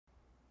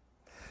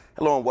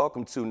Hello and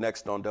welcome to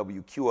Next on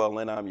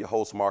WQLN. I'm your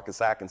host,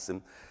 Marcus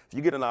Atkinson. If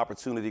you get an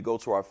opportunity, go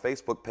to our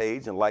Facebook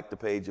page and like the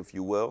page if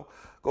you will.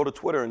 Go to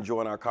Twitter and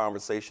join our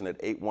conversation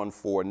at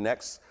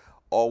 814-NEXT.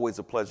 Always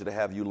a pleasure to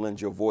have you lend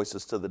your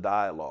voices to the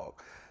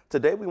dialogue.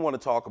 Today we want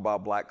to talk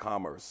about black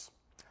commerce.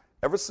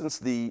 Ever since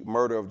the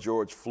murder of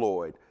George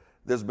Floyd,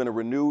 there's been a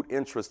renewed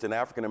interest in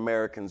African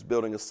Americans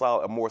building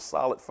a more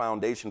solid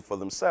foundation for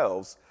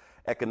themselves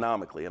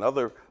economically, and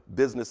other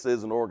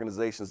businesses and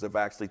organizations have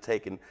actually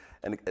taken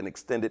an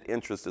extended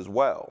interest as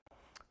well.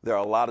 There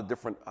are a lot of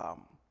different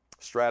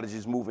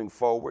strategies moving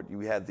forward.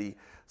 You had the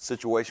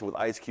situation with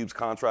Ice Cube's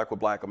contract with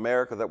Black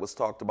America that was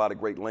talked about at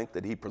great length,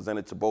 that he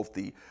presented to both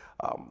the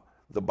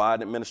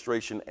Biden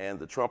administration and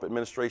the Trump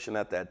administration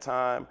at that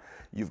time.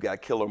 You've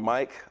got Killer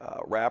Mike,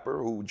 a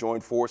rapper, who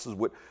joined forces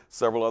with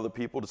several other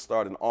people to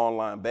start an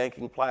online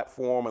banking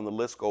platform, and the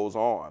list goes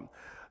on.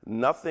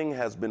 Nothing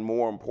has been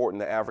more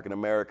important to African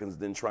Americans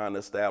than trying to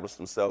establish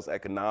themselves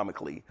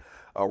economically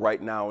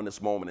right now in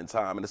this moment in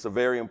time. And it's a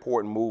very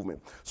important movement.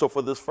 So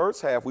for this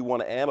first half, we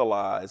want to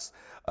analyze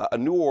a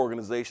new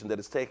organization that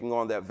is taking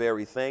on that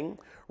very thing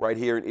right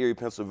here in Erie,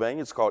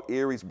 Pennsylvania. It's called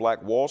Erie's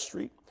Black Wall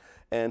Street.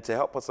 And to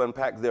help us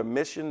unpack their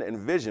mission and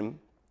vision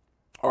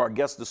are our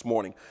guests this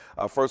morning.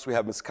 First, we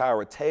have Ms.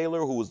 Kyra Taylor,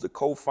 who is the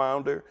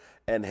co-founder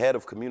and head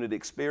of community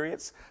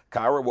experience.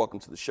 Kyra, welcome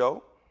to the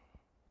show.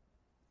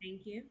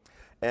 Thank you.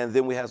 And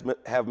then we have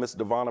Ms.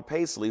 Devonna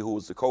Paisley, who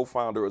is the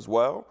co-founder as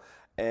well,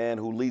 and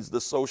who leads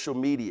the social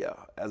media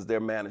as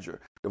their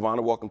manager.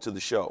 Devonna, welcome to the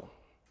show.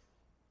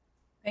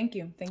 Thank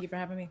you. Thank you for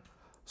having me.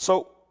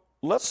 So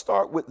let's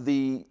start with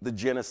the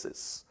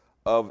genesis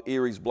of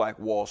Erie's Black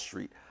Wall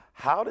Street.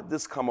 How did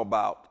this come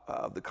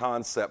about, the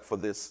concept for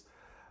this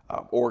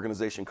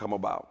organization come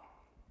about?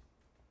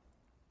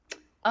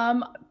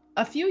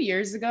 A few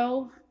years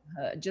ago,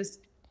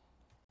 just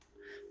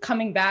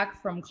coming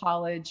back from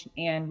college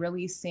and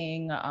really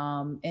seeing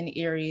in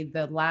Erie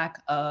the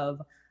lack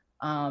of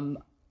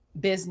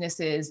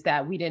businesses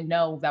that we didn't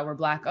know that were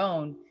Black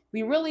owned,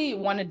 we really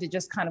wanted to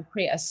just kind of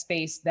create a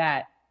space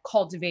that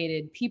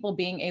cultivated people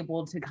being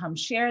able to come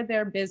share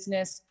their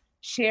business,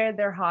 share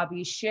their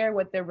hobbies, share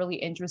what they're really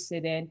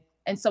interested in.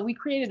 And so we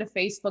created a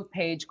Facebook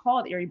page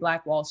called Erie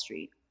Black Wall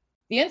Street.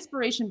 The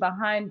inspiration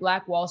behind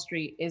Black Wall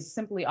Street is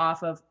simply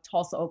off of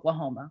Tulsa,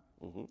 Oklahoma.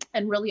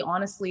 And really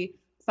honestly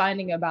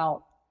finding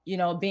about,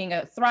 being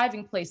a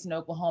thriving place in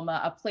Oklahoma,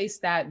 a place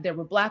that there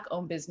were Black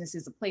owned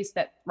businesses, a place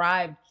that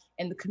thrived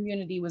and the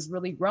community was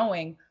really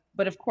growing.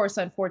 But of course,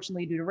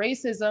 unfortunately, due to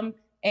racism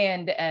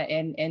and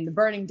the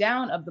burning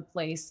down of the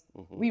place,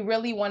 we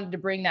really wanted to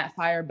bring that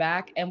fire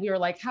back. And we were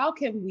like, how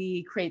can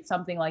we create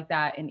something like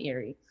that in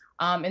Erie?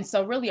 And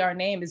so really our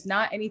name is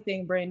not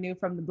anything brand new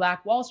from the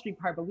Black Wall Street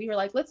part, but we were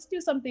like, let's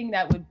do something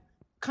that would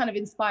kind of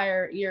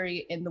inspire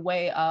Erie in the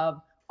way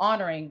of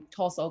honoring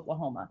Tulsa,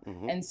 Oklahoma.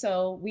 And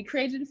so we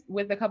created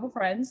with a couple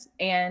friends.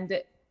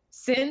 And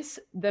since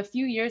the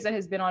few years that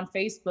has been on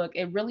Facebook,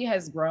 it really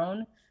has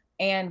grown.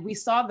 And we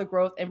saw the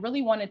growth and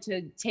really wanted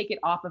to take it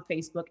off of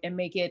Facebook and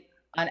make it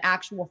an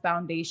actual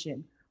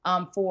foundation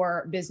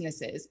for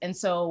businesses. And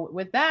so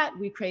with that,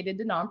 we created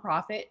the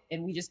nonprofit,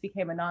 and we just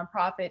became a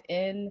nonprofit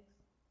in,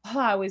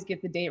 I always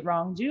get the date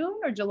wrong, June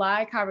or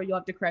July. Kyra, you'll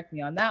have to correct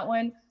me on that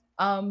one.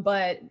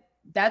 But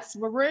that's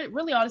where we're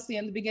really honestly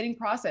in the beginning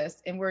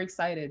process, and we're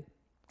excited.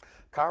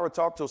 Kyra,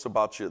 talk to us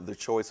about the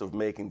choice of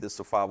making this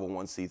a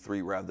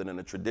 501c3 rather than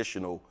a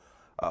traditional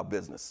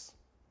business.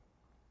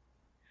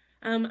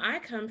 I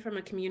come from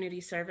a community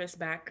service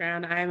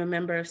background. I am a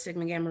member of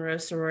Sigma Gamma Rho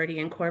Sorority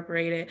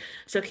Incorporated.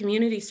 So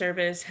community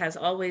service has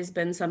always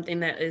been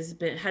something that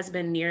has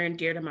been near and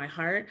dear to my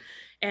heart.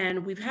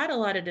 And we've had a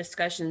lot of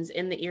discussions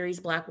in the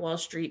Erie's Black Wall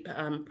Street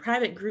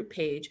private group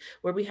page,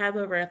 where we have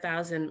over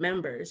 1,000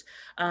 members,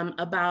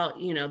 about,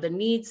 the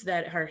needs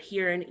that are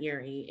here in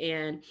Erie,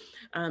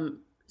 and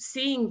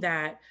seeing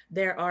that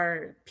there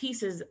are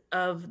pieces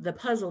of the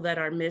puzzle that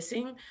are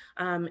missing,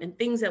 and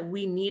things that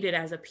we needed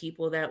as a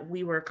people that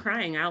we were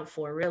crying out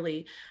for,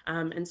 really.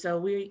 And so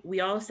we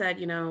all said,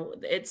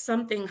 it's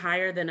something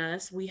higher than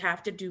us. We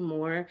have to do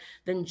more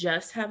than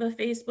just have a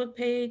Facebook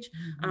page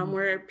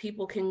where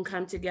people can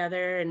come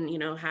together and,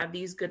 have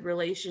these good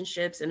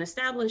relationships and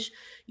establish,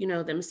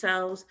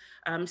 themselves.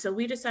 So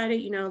we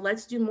decided,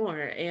 let's do more,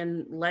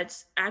 and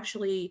let's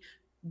actually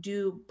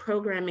do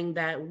programming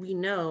that we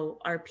know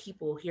our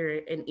people here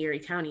in Erie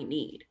County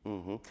need.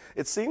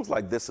 It seems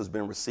like this has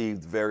been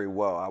received very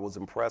well. I was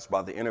impressed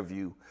by the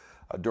interview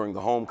during the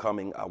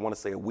homecoming, I want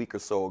to say a week or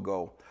so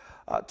ago.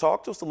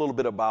 Talk to us a little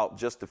bit about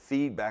just the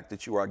feedback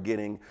that you are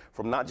getting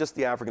from not just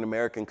the African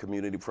American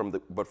community,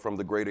 but from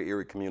the greater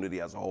Erie community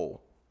as a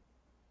whole.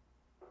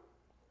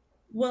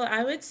 Well,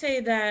 I would say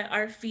that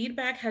our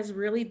feedback has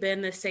really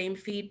been the same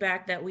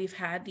feedback that we've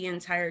had the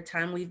entire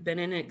time we've been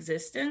in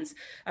existence.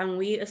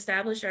 We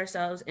established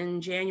ourselves in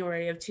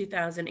January of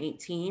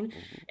 2018,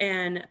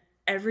 and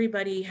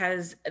everybody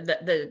has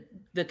the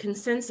the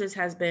consensus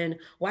has been,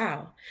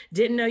 wow,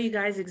 didn't know you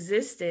guys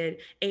existed.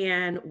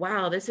 And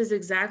wow, this is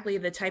exactly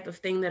the type of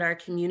thing that our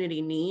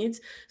community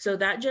needs. So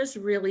that just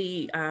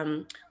really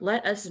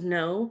let us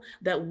know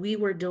that we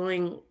were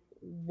doing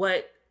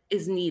what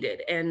is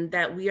needed and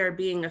that we are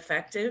being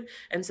effective.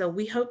 And so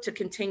we hope to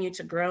continue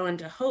to grow and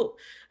to hope.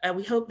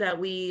 We hope that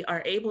we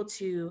are able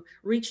to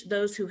reach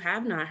those who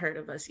have not heard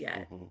of us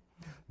yet.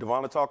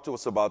 Devonna, talk to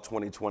us about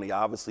 2020.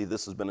 Obviously,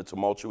 this has been a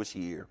tumultuous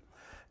year,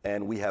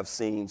 and we have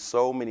seen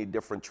so many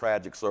different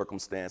tragic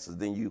circumstances.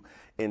 Then you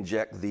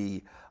inject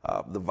the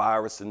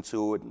virus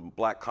into it, and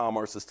Black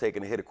commerce has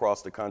taken a hit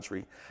across the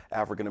country.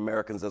 African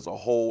Americans as a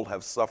whole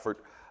have suffered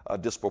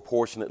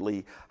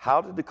disproportionately.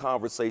 How did the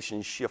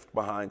conversation shift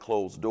behind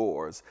closed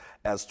doors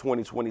as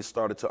 2020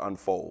 started to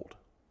unfold?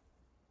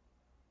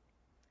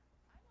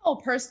 Oh,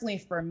 personally,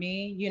 for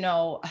me,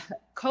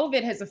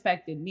 COVID has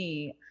affected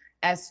me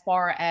as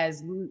far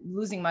as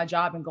losing my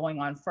job and going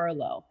on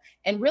furlough.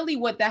 And really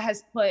what that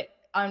has put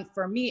on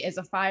for me is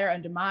a fire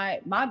under my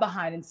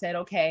behind and said,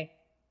 okay,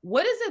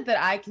 what is it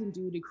that I can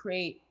do to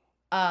create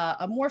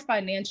a more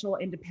financial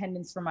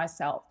independence for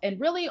myself? And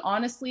really,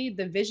 honestly,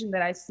 the vision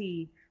that I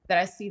see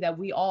that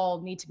we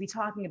all need to be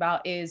talking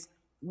about is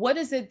what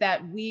is it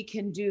that we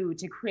can do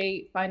to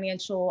create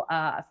financial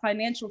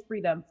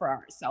freedom for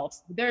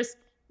ourselves?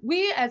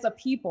 We as a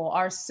people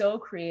are so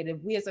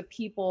creative. We as a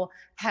people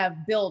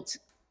have built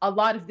a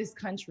lot of this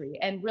country.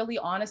 And really,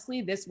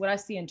 honestly, what I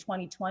see in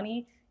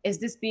 2020 is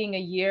this being a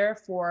year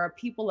for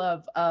people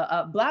of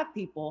Black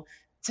people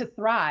to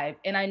thrive.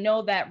 And I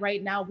know that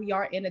right now we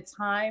are in a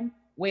time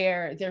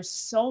where there's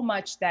so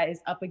much that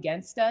is up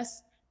against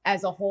us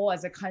as a whole,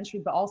 as a country,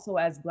 but also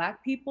as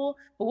Black people.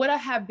 But what I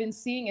have been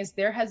seeing is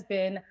there has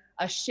been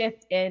a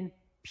shift in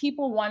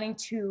people wanting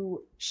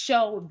to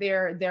show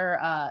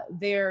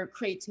their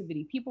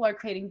creativity. People are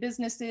creating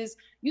businesses.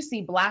 You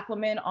see Black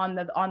women on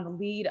the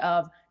lead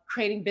of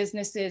creating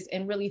businesses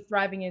and really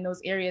thriving in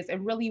those areas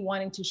and really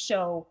wanting to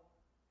show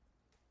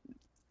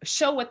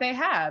what they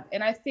have.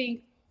 And I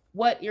think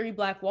what Erie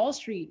Black Wall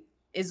Street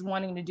is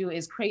wanting to do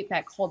is create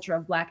that culture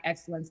of Black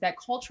excellence, that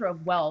culture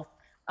of wealth,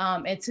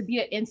 and to be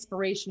an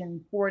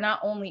inspiration for not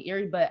only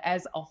Erie, but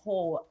as a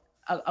whole,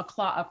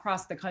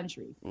 across the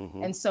country.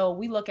 And so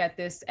we look at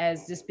this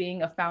as just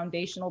being a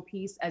foundational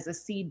piece, as a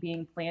seed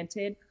being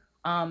planted.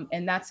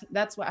 And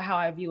that's how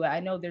I view it. I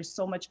know there's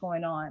so much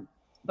going on,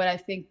 but I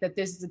think that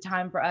this is a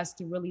time for us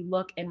to really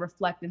look and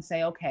reflect and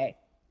say, okay,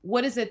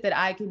 what is it that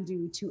I can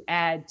do to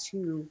add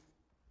to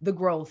the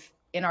growth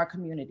in our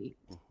community?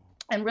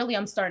 And really,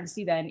 I'm starting to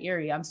see that in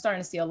Erie. I'm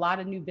starting to see a lot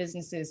of new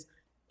businesses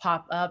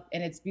pop up,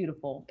 and it's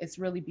beautiful. It's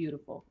really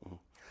beautiful.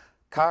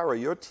 Kyra,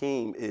 your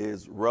team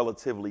is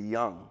relatively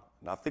young.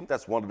 And I think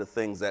that's one of the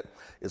things that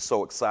is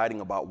so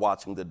exciting about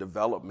watching the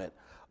development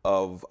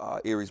of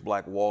Erie's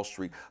Black Wall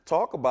Street.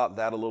 Talk about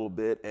that a little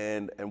bit,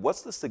 and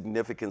what's the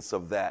significance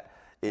of that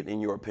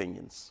in your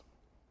opinions?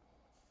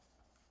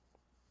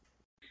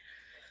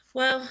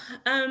 Well,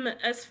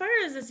 as far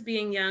as us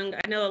being young,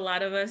 I know a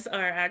lot of us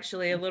are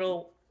actually a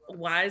little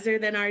wiser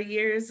than our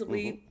years.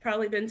 We've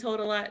probably been told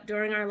a lot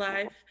during our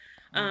life.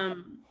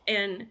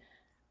 And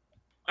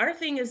our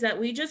thing is that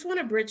we just want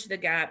to bridge the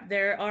gap.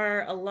 There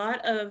are a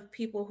lot of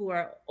people who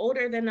are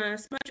older than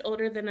us, much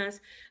older than us,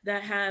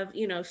 that have,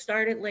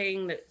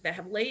 that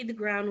have laid the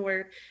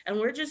groundwork. And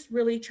we're just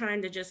really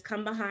trying to just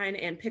come behind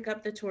and pick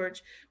up the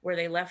torch where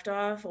they left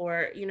off,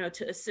 or,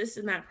 to assist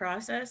in that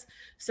process.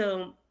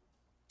 So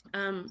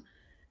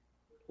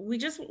we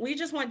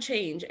just want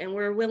change, and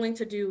we're willing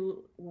to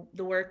do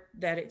the work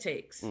that it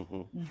takes.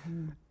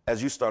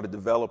 As you started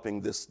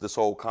developing this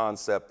whole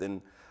concept,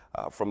 and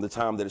from the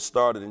time that it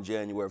started in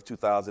January of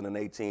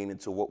 2018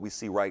 into what we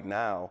see right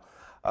now,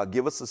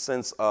 give us a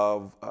sense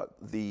of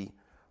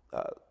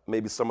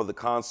maybe some of the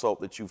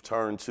consult that you've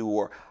turned to,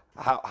 or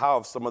how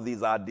have some of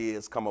these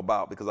ideas come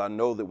about? Because I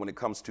know that when it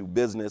comes to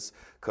business,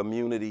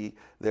 community,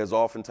 there's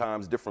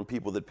oftentimes different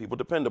people that people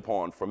depend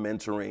upon for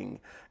mentoring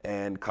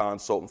and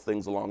consult and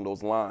things along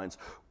those lines.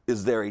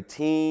 Is there a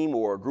team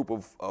or a group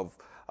of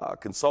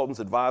consultants,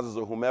 advisors,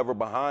 or whomever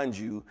behind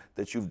you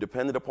that you've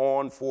depended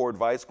upon for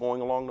advice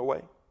going along the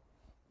way?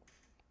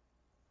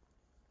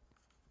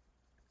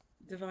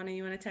 Devonna,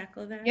 you want to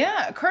tackle that?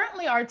 Yeah,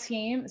 currently our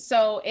team,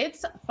 so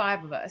it's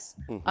 5 of us.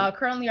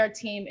 Currently our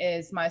team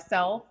is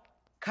myself,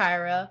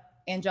 Kyra,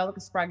 Angelica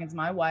Spraggins,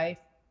 my wife,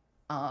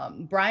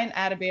 Brian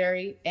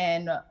Atterbury,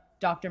 and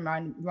Dr.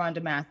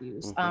 Rhonda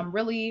Matthews.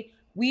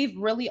 We've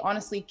really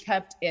honestly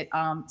kept it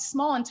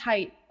small and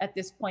tight at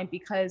this point,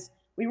 because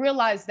we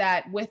realize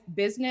that with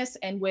business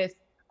and with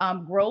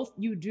growth,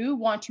 you do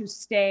want to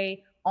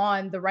stay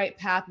on the right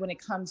path when it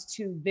comes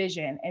to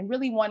vision, and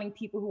really wanting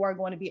people who are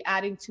going to be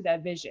adding to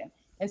that vision.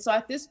 And so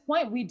at this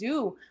point, we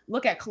do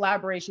look at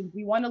collaborations.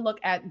 We want to look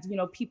at,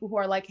 people who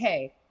are like,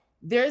 hey,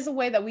 there's a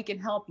way that we can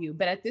help you.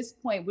 But at this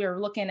point, we're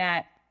looking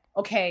at,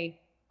 okay,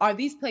 are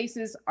these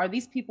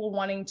people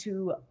wanting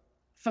to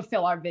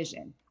fulfill our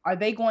vision? Are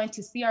they going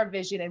to see our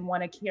vision and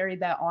want to carry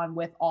that on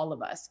with all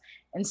of us?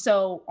 And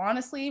so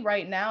honestly,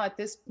 right now at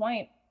this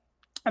point,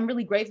 I'm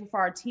really grateful for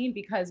our team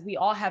because we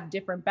all have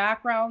different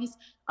backgrounds.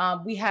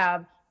 We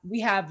have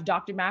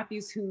Dr.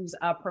 Matthews, who's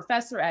a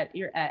professor at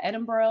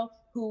Edinburgh,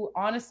 who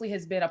honestly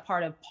has been a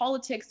part of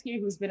politics here,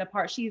 who's been a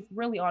part, she's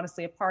really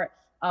honestly a part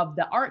of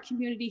the art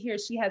community here.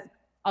 She has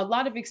a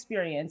lot of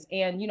experience.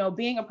 And,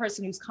 being a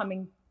person who's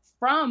coming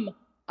from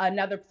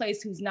another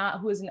place who is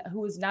not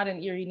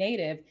an Erie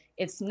native,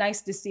 it's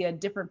nice to see a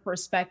different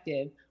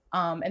perspective.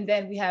 And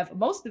then we have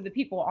most of the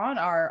people on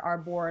our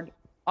board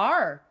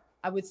are,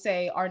 I would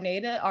say, are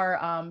native,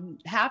 are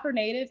half are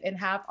native and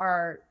half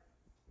are,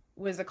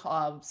 what is it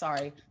called?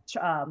 Sorry,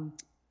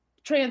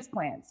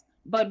 transplants.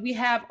 But we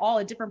have all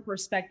a different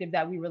perspective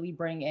that we really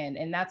bring in,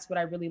 and that's what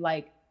I really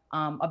like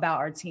about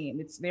our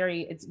team.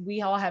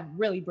 We all have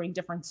really bring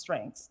different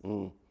strengths.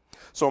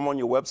 So I'm on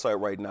your website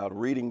right now,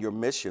 reading your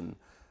mission.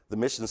 The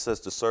mission says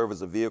to serve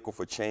as a vehicle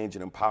for change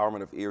and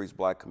empowerment of Erie's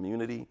Black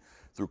community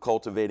through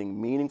cultivating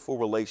meaningful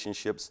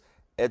relationships,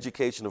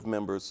 education of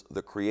members,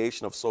 the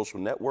creation of social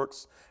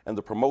networks, and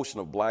the promotion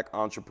of Black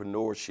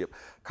entrepreneurship.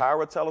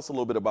 Kyra, tell us a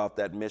little bit about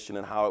that mission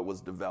and how it was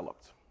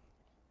developed.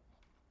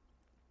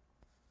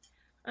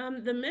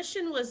 The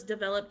mission was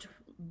developed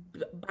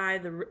by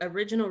the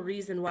original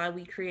reason why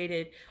we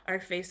created our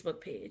Facebook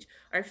page.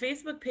 Our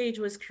Facebook page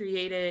was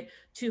created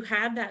to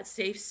have that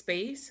safe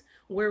space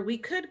where we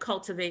could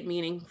cultivate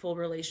meaningful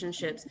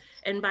relationships.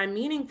 And by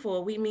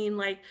meaningful, we mean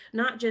like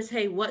not just,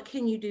 hey, what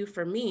can you do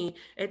for me?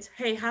 It's,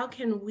 hey, how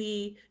can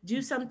we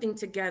do something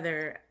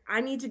together? I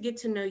need to get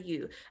to know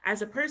you.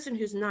 As a person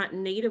who's not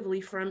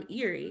natively from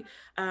Erie,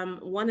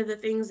 one of the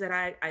things that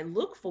I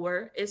look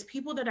for is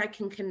people that I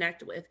can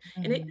connect with.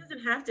 And it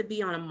doesn't have to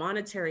be on a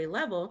monetary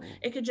level.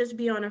 It could just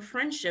be on a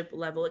friendship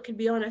level. It could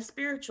be on a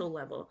spiritual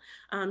level.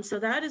 So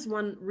that is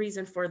one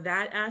reason for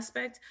that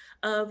aspect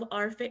of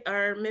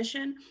our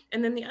mission.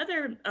 And then the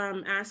other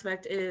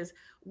aspect is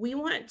we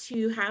want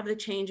to have the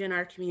change in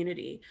our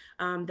community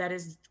that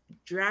is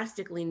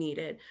drastically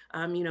needed.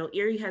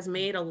 Erie has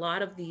made a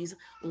lot of these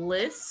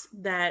lists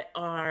that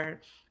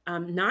are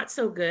not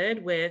so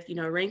good, with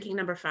ranking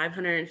number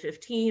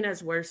 515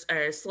 as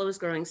slowest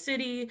growing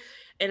city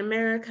in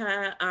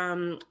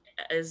America,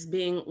 as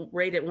being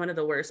rated one of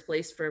the worst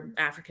places for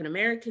African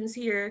Americans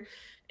here,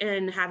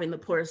 and having the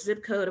poorest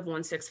zip code of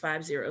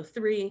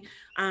 16503.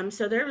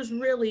 So there was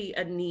really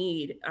a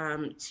need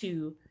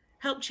to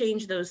help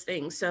change those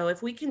things. So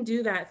if we can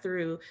do that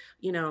through,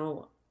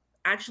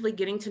 actually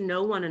getting to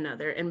know one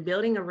another and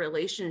building a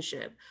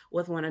relationship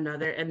with one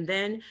another, and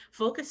then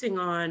focusing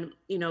on,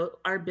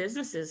 our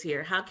businesses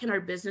here. How can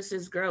our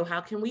businesses grow? How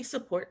can we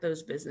support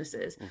those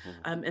businesses?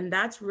 And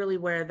that's really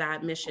where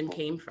that mission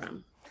came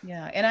from.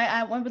 Yeah, and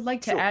I would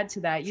like to add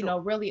to that,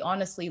 really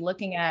honestly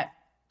looking at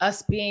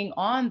us being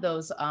on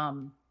those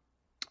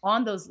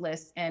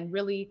lists and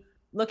really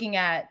looking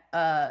at,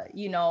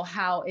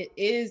 how it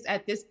is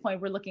at this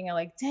point, we're looking at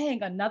like,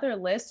 dang, another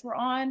list we're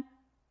on.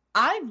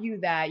 I view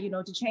that,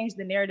 to change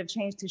the narrative,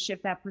 to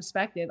shift that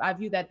perspective, I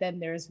view that then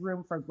there's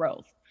room for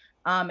growth.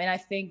 And I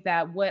think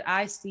that what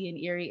I see in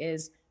Erie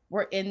is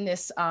we're in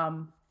this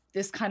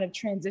kind of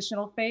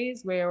transitional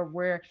phase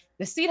where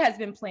the seed has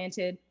been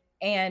planted,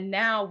 and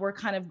now we're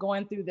kind of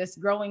going through this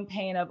growing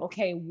pain of,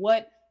 okay,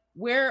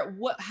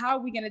 how are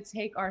we going to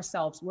take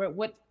ourselves?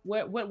 What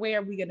way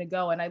are we going to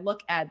go? And I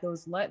look at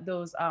those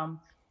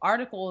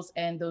articles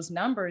and those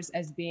numbers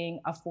as being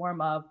a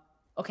form of,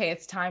 okay,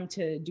 it's time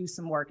to do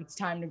some work. It's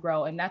time to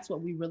grow. And that's what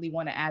we really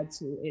want to add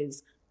to,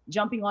 is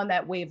jumping on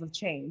that wave of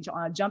change,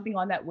 jumping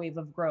on that wave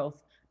of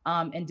growth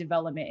and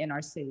development in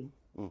our city.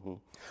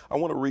 I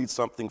want to read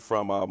something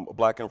from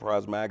Black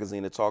Enterprise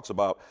Magazine. It talks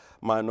about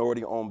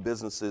minority-owned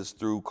businesses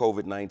through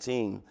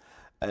COVID-19.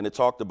 And it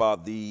talked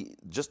about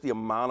just the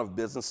amount of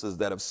businesses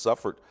that have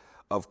suffered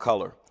of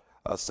color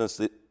since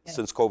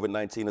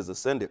COVID-19 has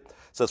ascended. It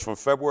says from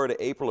February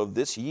to April of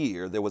this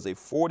year, there was a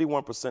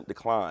 41%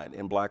 decline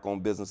in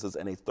Black-owned businesses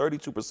and a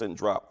 32%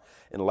 drop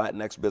in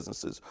Latinx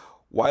businesses.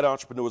 White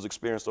entrepreneurs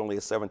experienced only a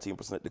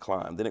 17%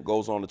 decline. Then it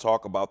goes on to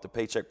talk about the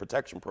Paycheck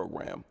Protection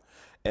Program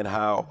and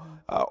how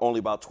only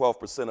about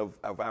 12%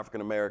 of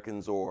African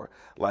Americans or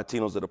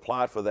Latinos that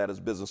applied for that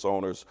as business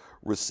owners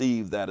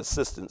received that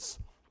assistance,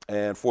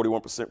 and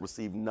 41%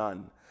 received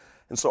none.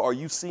 And so are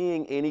you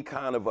seeing any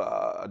kind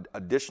of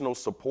additional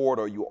support?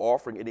 Are you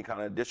offering any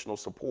kind of additional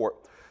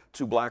support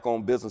to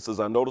Black-owned businesses?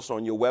 I noticed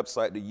on your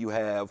website that you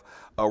have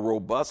a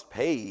robust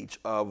page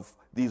of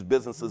these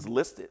businesses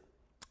listed.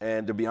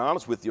 And to be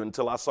honest with you,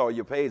 until I saw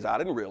your page, I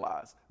didn't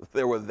realize that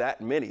there were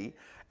that many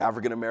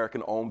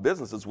African-American owned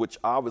businesses, which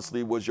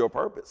obviously was your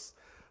purpose.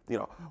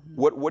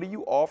 What are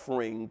you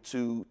offering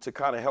to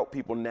kind of help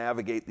people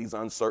navigate these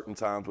uncertain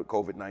times with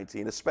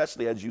COVID-19,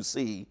 especially as you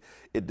see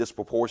it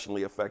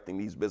disproportionately affecting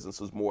these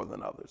businesses more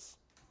than others?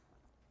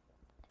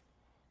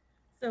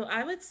 So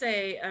I would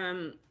say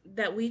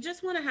that we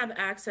just want to have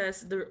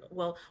access.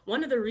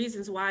 One of the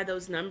reasons why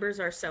those numbers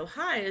are so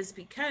high is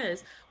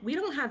because we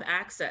don't have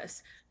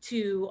access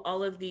to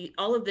all of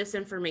this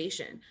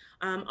information.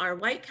 Our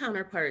white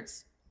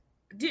counterparts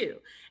do.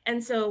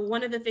 And so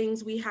one of the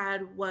things we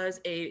had was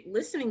a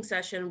listening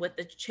session with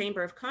the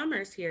Chamber of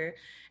Commerce here.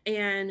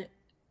 And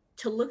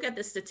to look at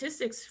the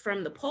statistics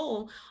from the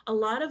poll, a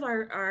lot of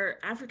our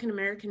African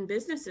American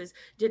businesses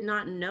did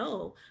not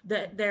know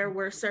that there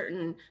were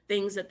certain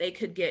things that they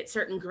could get,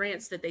 certain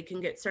grants that they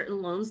can get,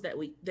 certain loans that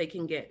they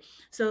can get.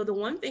 So the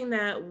one thing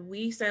that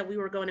we said we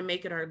were going to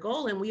make it our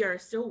goal, and we are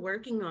still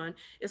working on,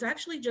 is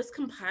actually just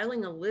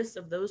compiling a list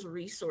of those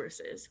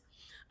resources.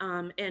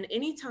 And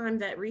anytime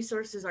that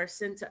resources are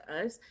sent to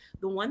us,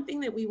 the one thing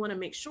that we want to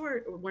make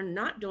sure we're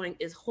not doing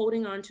is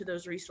holding on to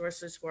those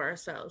resources for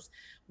ourselves.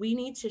 We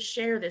need to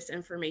share this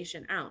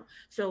information out.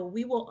 So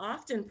we will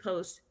often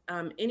post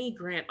any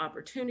grant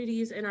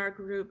opportunities in our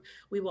group.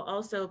 We will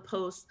also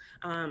post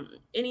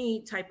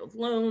any type of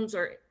loans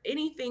or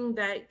anything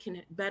that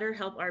can better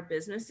help our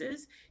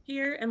businesses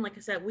here. And like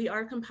I said, we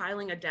are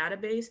compiling a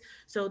database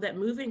so that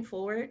moving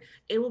forward,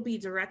 it will be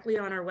directly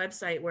on our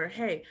website where,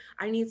 hey,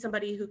 I need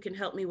somebody who can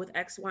help me with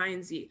X, Y,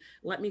 and Z.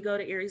 Let me go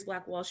to Aries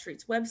Black Wall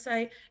Street's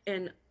website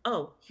and,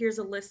 oh, here's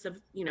a list of,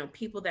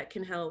 people that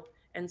can help.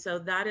 And so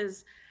that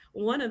is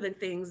one of the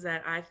things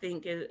that I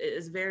think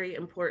is very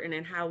important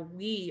in how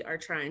we are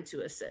trying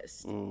to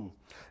assist. And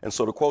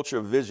so to quote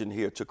your vision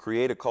here, to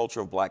create a culture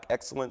of Black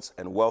excellence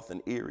and wealth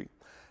in Erie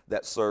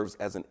that serves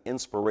as an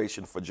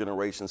inspiration for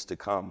generations to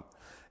come.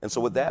 And so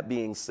with that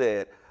being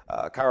said,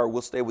 Kyra,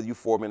 we'll stay with you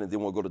for a minute,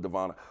 then we'll go to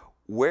Devonna.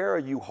 Where are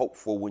you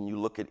hopeful when you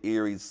look at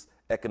Erie's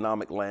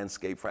economic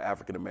landscape for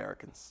African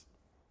Americans?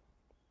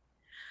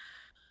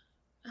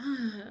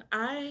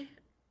 I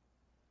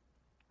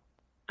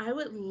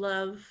would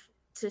love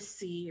to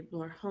see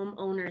more home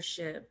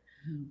ownership,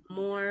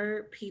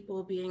 more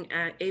people being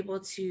able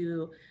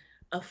to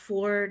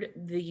afford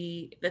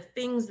the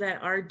things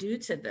that are due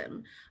to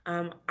them.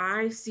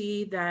 I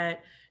see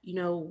that,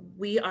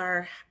 we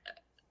are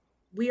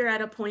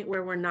at a point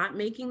where we're not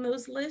making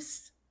those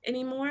lists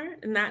anymore.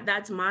 And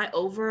that's my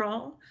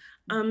overall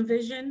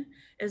vision,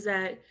 is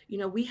that,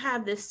 we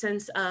have this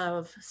sense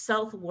of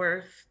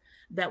self-worth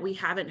that we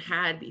haven't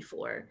had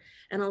before.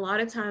 And a lot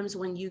of times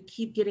when you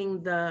keep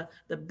getting the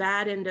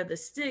bad end of the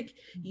stick,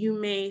 you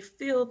may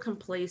feel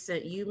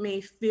complacent, you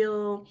may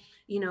feel,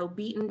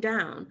 beaten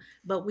down,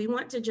 but we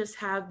want to just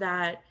have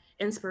that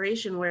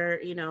inspiration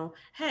where,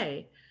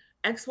 hey,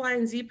 X, Y,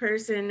 and Z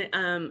person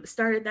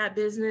started that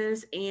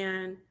business,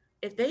 and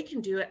if they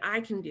can do it, I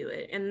can do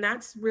it. And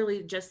that's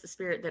really just the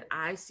spirit that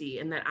I see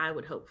and that I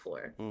would hope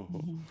for.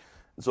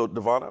 So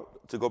Devonna,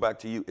 to go back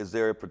to you, is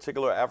there a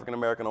particular African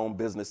American owned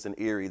business in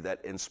Erie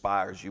that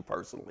inspires you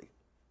personally?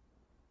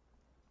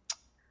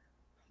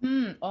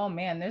 Oh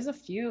man, there's a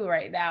few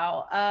right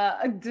now.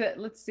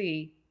 Let's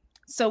see.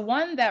 So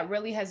one that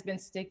really has been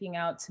sticking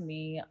out to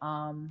me,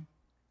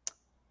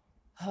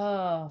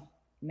 oh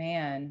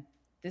man,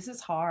 this is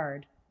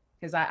hard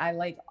because I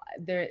like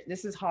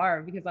this is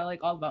hard because I like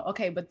all of them.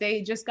 Okay, but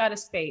they just got a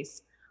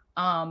space.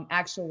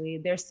 Actually,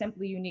 they're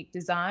Simply Unique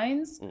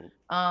Designs.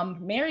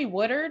 Mary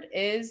Woodard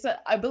is,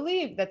 I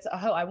believe that's,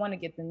 oh, I want to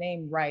get the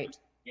name right.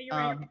 Yeah, you're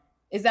right.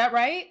 Is that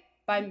right?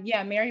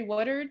 Mary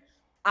Woodard.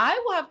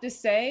 I will have to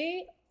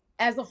say,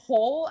 as a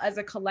whole, as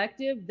a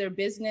collective, their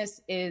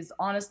business is,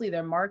 honestly,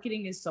 their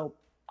marketing is so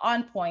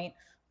on point.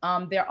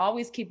 They're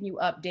always keeping you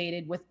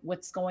updated with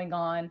what's going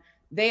on.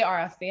 They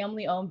are a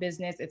family-owned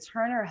business. It's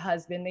her and her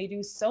husband. They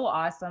do so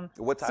awesome.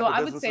 What type so of I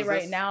business would say is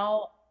right this?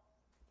 now,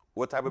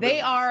 What type of they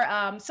business?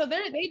 are so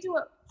they do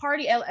a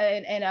party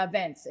and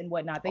events and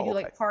whatnot. They do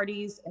like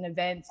parties and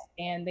events,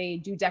 and they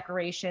do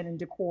decoration and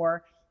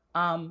decor.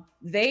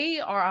 They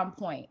are on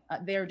point.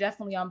 They're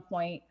definitely on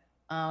point.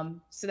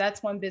 So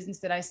that's one business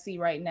that I see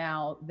right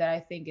now that I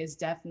think is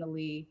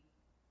definitely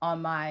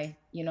on my,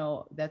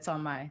 that's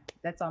on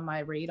my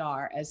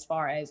radar as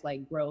far as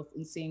like growth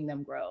and seeing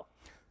them grow.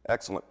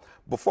 Excellent.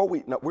 Before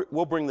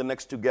we'll bring the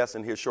next two guests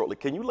in here shortly.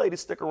 Can you ladies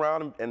stick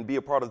around and be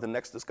a part of the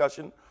next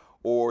discussion,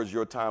 or is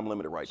your time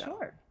limited right now?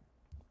 Sure.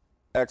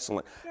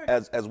 Excellent. Sure.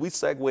 As we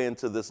segue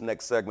into this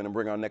next segment and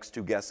bring our next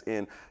two guests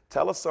in,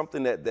 tell us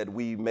something that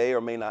we may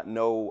or may not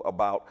know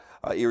about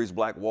Erie's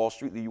Black Wall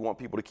Street that you want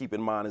people to keep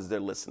in mind as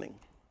they're listening.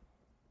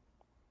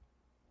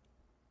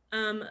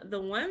 The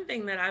one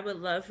thing that I would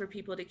love for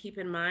people to keep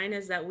in mind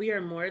is that we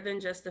are more than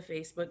just a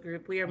Facebook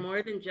group. We are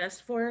more than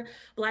just for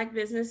Black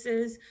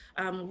businesses.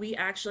 We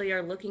actually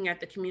are looking at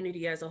the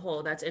community as a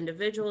whole. That's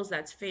individuals,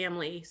 that's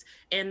families,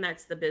 and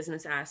that's the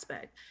business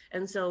aspect.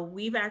 And so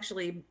we've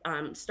actually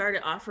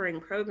started offering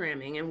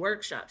programming and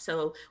workshops.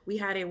 So we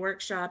had a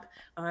workshop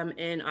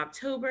in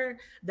October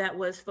that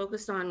was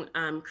focused on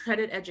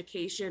credit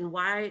education,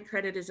 why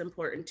credit is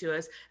important to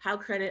us, how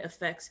credit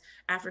affects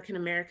African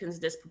Americans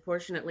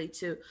disproportionately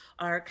to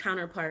our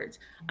counterparts.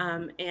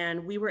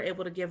 And we were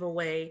able to give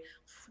away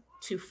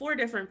to 4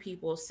 different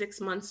people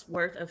 6 months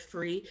worth of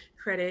free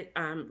credit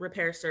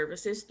repair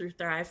services through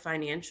Thrive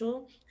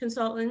Financial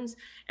Consultants.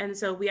 And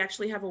so we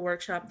actually have a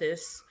workshop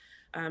this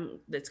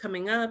that's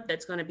coming up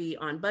that's going to be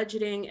on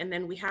budgeting. And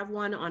then we have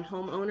one on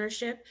home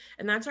ownership.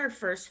 And that's our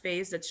first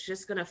phase that's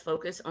just going to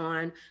focus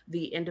on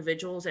the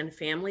individuals and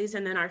families.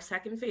 And then our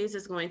second phase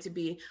is going to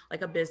be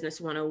like a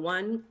business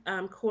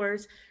 101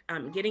 course,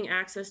 getting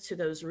access to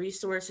those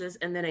resources,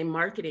 and then a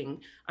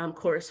marketing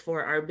course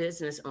for our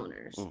business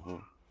owners.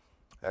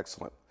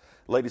 Excellent.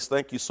 Ladies,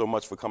 thank you so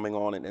much for coming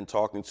on and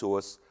talking to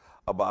us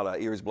about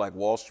Erie's Black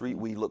Wall Street.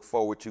 We look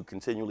forward to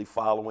continually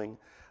following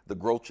the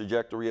growth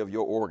trajectory of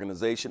your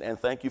organization. And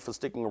thank you for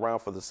sticking around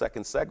for the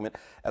second segment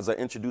as I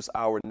introduce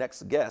our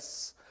next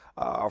guests.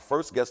 Our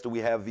first guest that we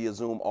have via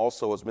Zoom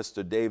also is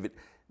Mr. David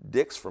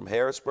Dix from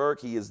Harrisburg.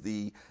 He is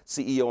the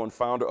CEO and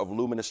founder of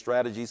Luminous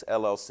Strategies,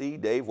 LLC.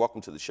 Dave,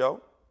 welcome to the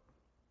show.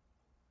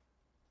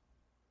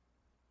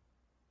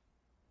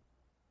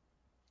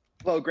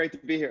 Hello, great to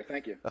be here.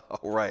 Thank you.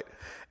 All right.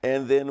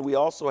 And then we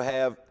also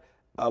have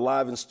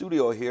live in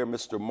studio here,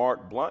 Mr.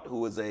 Mark Blunt,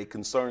 who is a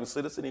concerned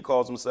citizen, he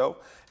calls himself,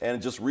 and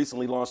just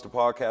recently launched a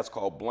podcast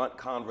called Blunt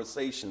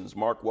Conversations.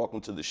 Mark, welcome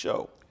to the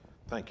show.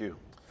 Thank you.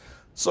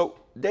 So,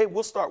 Dave,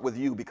 we'll start with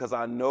you because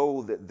I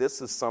know that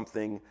this is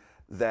something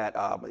that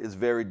is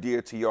very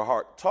dear to your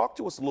heart. Talk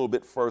to us a little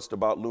bit first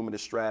about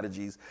Luminous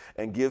Strategies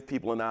and give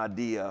people an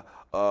idea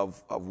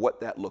of what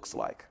that looks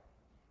like.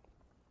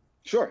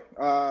 Sure.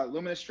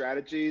 Luminous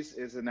Strategies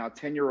is a now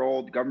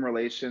 10-year-old government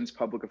relations,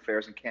 public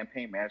affairs, and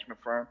campaign management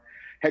firm,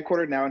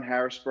 headquartered now in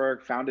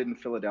Harrisburg, founded in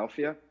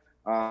Philadelphia,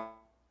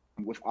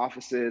 with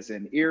offices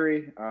in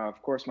Erie,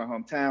 of course, my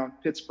hometown,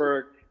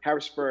 Pittsburgh,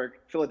 Harrisburg,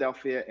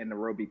 Philadelphia, and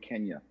Nairobi,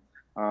 Kenya.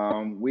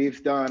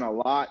 We've done a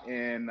lot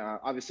in,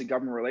 obviously,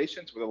 government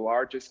relations. We're the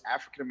largest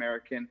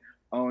African-American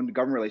owned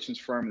government relations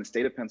firm in the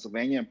state of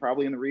Pennsylvania and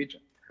probably in the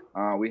region.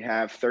 We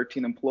have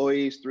 13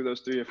 employees through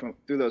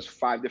those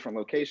 5 different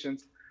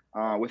locations.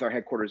 With our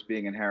headquarters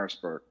being in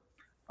Harrisburg.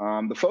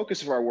 The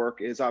focus of our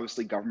work is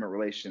obviously government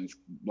relations,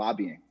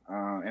 lobbying,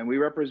 and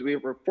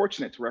we're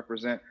fortunate to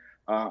represent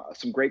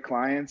some great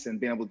clients and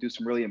being able to do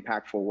some really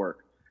impactful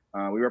work.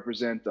 We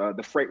represent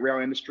the freight rail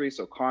industry,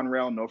 so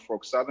Conrail,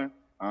 Norfolk Southern.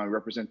 We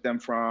represent them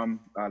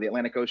from the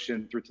Atlantic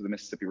Ocean through to the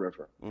Mississippi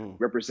River. We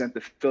represent the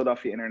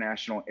Philadelphia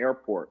International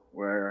Airport,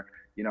 where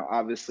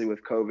obviously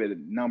with COVID, a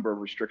number of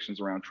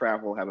restrictions around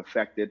travel have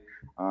affected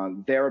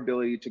their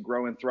ability to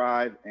grow and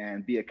thrive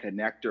and be a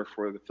connector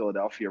for the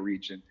Philadelphia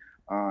region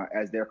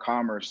as their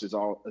commerce is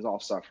all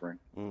suffering.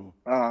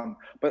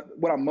 But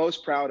what I'm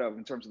most proud of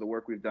in terms of the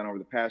work we've done over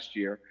the past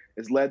year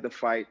is led the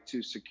fight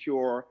to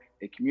secure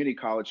a community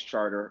college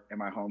charter in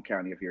my home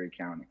county of Erie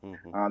County.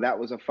 That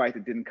was a fight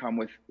that didn't come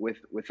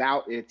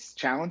without its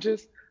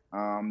challenges.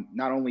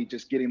 Not only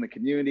just getting the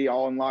community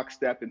all in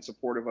lockstep and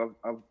supportive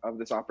of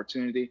this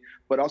opportunity,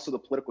 but also the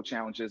political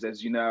challenges.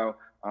 As you know,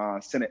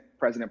 Senate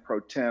President Pro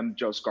Tem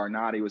Joe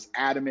Scarnati was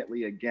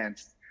adamantly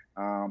against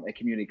a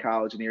community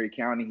college in Erie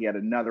County. He had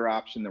another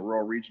option, the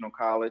Rural Regional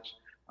College,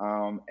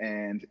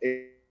 and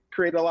it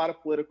created a lot of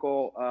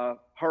political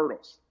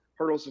hurdles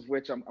of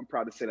which I'm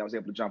proud to say that I was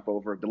able to jump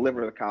over,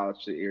 deliver the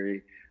college to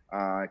Erie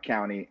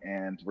County,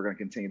 and we're going to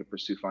continue to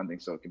pursue funding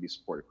so it can be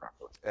supported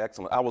properly.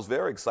 Excellent. I was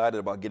very excited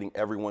about getting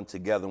everyone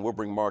together, and we'll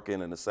bring Mark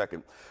in a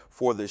second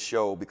for this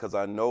show because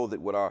I know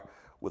that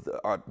with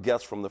our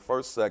guests from the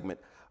first segment,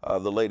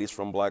 the ladies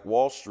from Black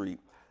Wall Street,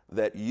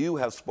 that you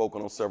have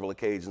spoken on several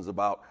occasions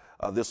about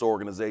this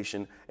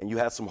organization, and you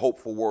had some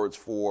hopeful words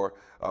for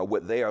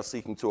what they are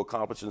seeking to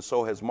accomplish, and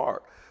so has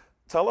Mark.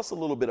 Tell us a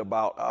little bit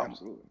about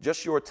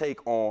just your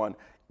take on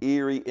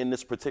Erie in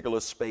this particular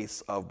space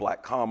of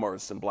Black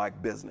commerce and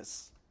Black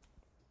business.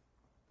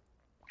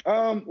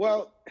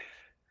 Well,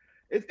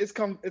 it's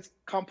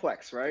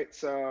complex, right?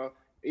 So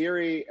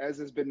Erie, as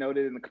has been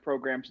noted in the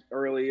programs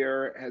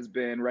earlier, has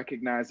been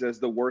recognized as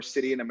the worst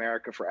city in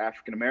America for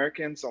African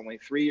Americans only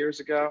 3 years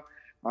ago,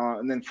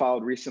 and then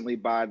followed recently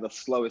by the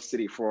slowest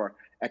city for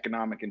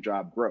economic and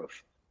job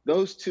growth.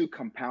 Those two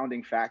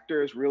compounding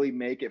factors really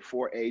make it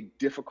for a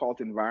difficult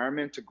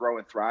environment to grow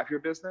and thrive your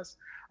business.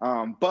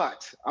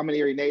 But I'm an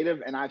Erie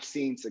native and I've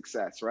seen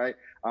success, right?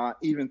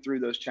 Even through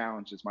those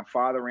challenges. My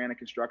father ran a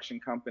construction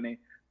company,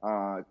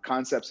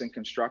 Concepts in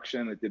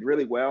Construction. It did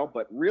really well,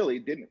 but really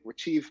didn't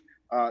achieve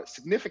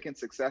significant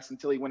success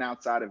until he went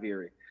outside of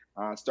Erie.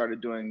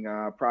 Started doing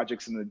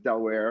projects in the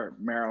Delaware,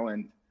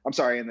 Maryland, I'm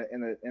sorry, in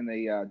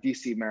the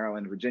DC,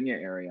 Maryland, Virginia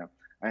area,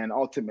 and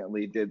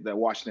ultimately did the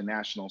Washington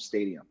National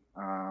Stadium,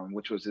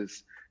 which was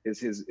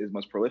his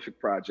most prolific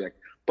project.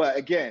 But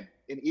again,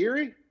 in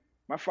Erie,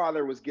 my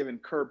father was given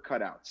curb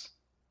cutouts.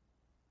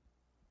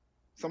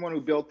 Someone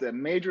who built a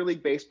Major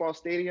League Baseball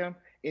stadium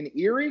in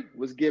Erie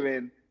was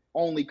given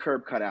only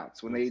curb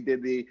cutouts. When they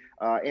did the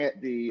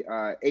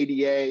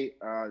ADA,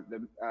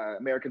 the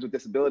Americans with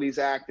Disabilities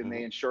Act, and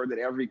they ensured that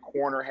every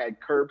corner had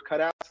curb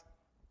cutouts,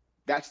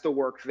 that's the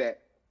work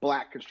that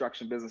Black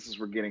construction businesses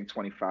were getting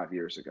 25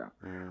 years ago.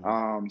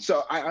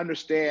 So I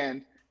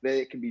understand that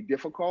it can be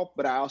difficult,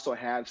 but I also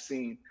have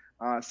seen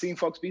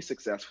folks be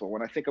successful.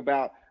 When I think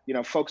about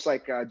folks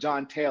like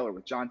John Taylor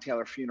with John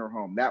Taylor Funeral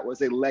Home. That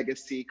was a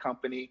legacy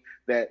company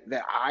that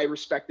I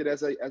respected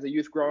as a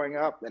youth growing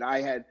up, that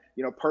I had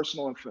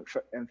personal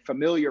and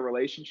familiar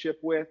relationship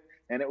with,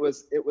 and it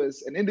was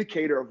an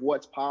indicator of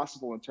what's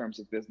possible in terms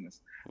of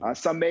business.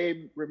 Some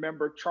may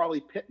remember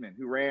Charlie Pittman,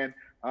 who ran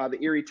the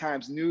Erie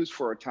Times News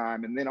for a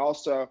time, and then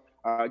also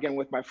again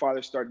with my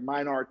father started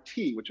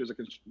MineRT, which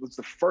was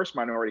the first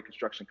minority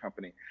construction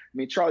company. I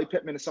mean, Charlie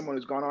Pittman is someone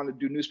who's gone on to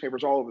do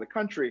newspapers all over the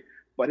country,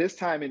 but his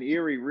time in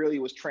Erie really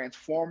was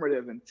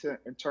transformative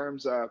in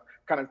terms of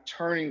kind of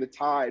turning the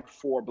tide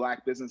for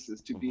Black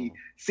businesses to be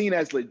seen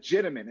as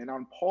legitimate and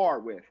on par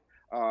with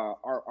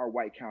our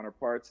white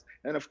counterparts.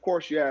 And of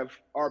course, you have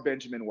our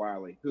Benjamin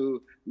Wiley,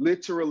 who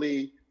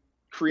literally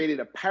created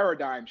a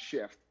paradigm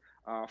shift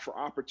for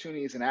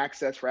opportunities and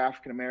access for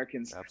African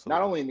Americans,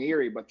 not only in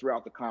Erie, but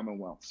throughout the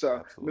Commonwealth. So,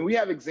 I mean, we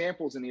have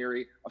examples in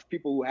Erie of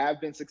people who have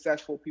been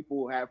successful, people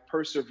who have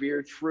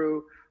persevered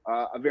through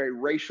a very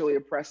racially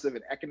oppressive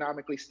and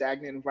economically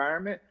stagnant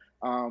environment.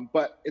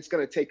 But it's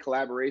going to take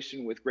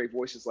collaboration with great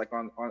voices like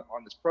on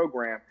this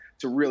program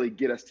to really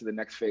get us to the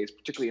next phase,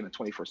 particularly in the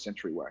 21st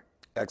century way.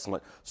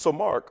 Excellent. So,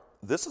 Mark,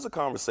 this is a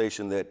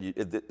conversation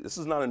this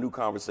is not a new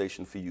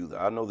conversation for you.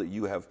 I know that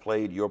you have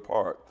played your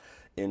part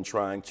in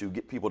trying to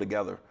get people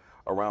together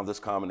around this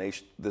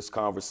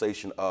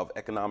conversation of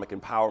economic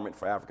empowerment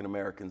for African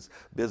Americans,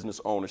 business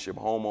ownership,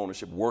 home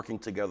ownership, working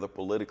together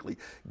politically.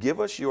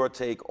 Give us your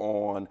take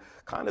on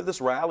kind of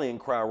this rallying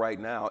cry right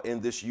now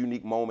in this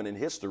unique moment in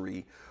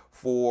history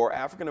for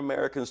African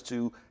Americans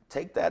to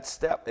take that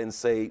step and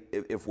say,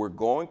 if we're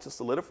going to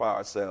solidify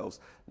ourselves,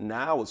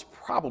 now is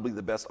probably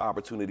the best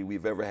opportunity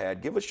we've ever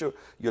had. Give us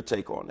your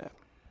take on that.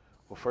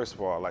 Well, first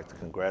of all, I'd like to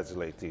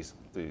congratulate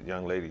the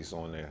young ladies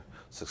on their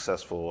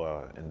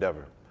successful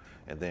endeavor,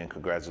 and then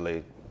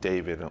congratulate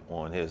David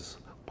on his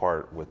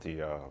part with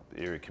the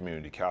Erie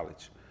Community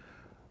College.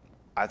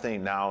 I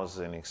think now is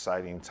an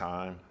exciting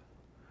time.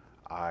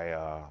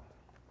 I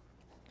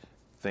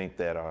think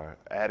that our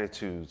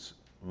attitudes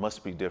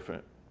must be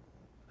different,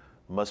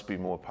 must be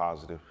more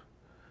positive,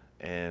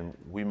 and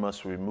we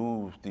must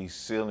remove these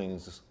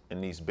ceilings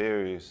and these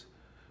barriers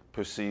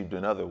perceived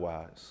and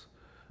otherwise.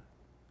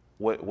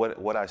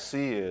 What I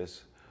see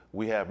is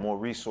we have more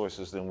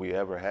resources than we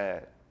ever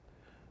had,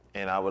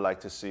 and I would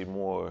like to see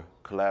more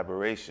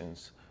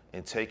collaborations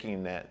in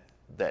taking that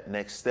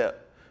next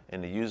step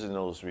into using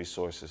those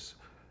resources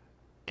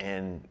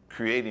and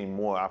creating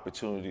more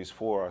opportunities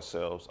for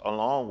ourselves,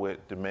 along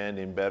with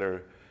demanding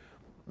better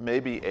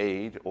maybe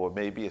aid or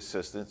maybe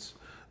assistance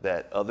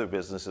that other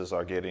businesses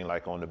are getting,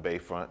 like on the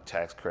Bayfront,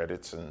 tax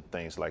credits and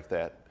things like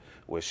that,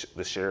 where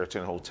the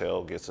Sheraton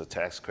Hotel gets a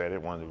tax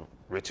credit, one of the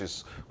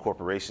richest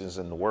corporations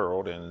in the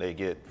world, and they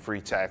get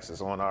free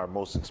taxes on our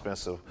most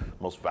expensive,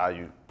 most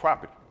valued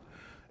property.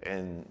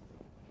 And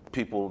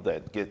people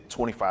that get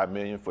 $25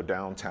 million for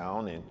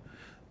downtown, and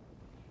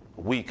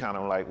we kind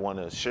of like want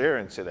to share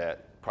into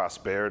that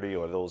prosperity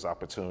or those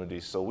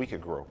opportunities so we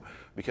could grow.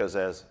 Because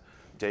as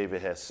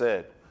David has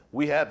said,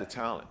 we have the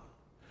talent.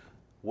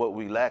 What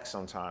we lack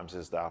sometimes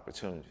is the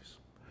opportunities.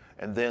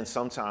 And then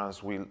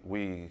sometimes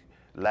we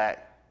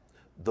lack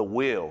the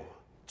will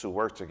to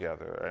work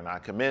together. And I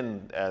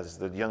commend, as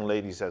the young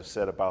ladies have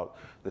said about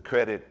the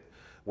credit,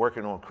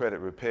 working on credit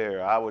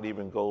repair, I would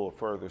even go a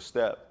further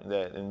step,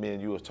 and me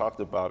and you have talked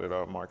about it,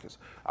 Marcus.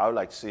 I would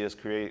like to see us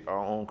create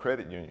our own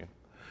credit union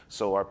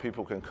so our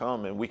people can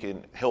come and we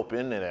can help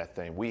into that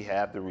thing. We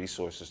have the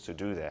resources to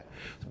do that.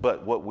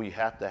 But what we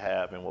have to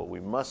have and what we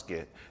must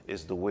get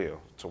is the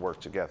will to work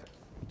together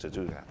to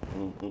do that.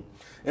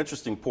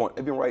 Interesting point.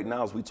 Even right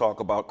now, as we talk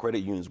about credit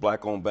unions,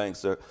 Black-owned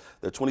banks, there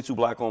are 22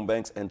 Black-owned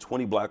banks and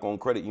 20 Black-owned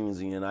credit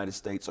unions in the United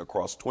States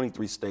across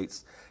 23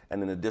 states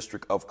and in the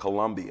District of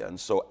Columbia. And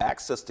so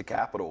access to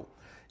capital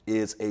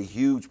is a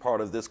huge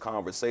part of this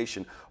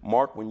conversation.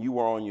 Mark, when you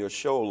were on your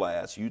show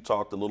last, you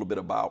talked a little bit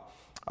about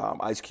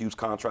Ice Cube's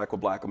contract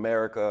with Black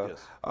America.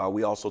 Yes.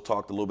 We also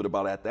talked a little bit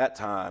about, at that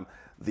time,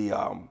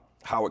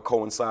 how it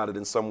coincided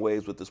in some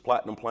ways with this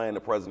platinum plan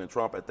that President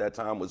Trump at that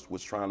time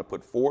was trying to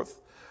put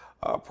forth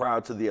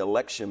prior to the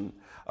election.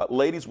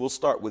 Ladies, we'll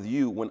start with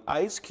you. When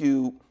Ice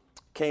Cube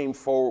came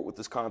forward with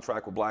this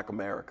contract with Black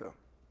America,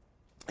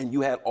 and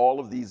you had all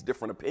of these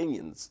different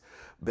opinions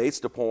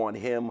based upon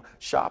him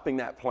shopping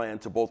that plan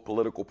to both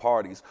political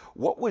parties,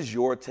 what was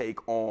your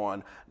take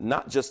on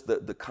not just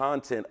the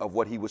content of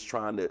what he was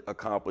trying to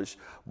accomplish,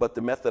 but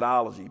the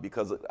methodology?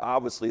 Because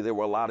obviously there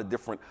were a lot of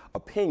different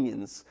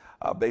opinions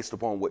based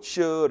upon what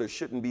should or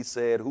shouldn't be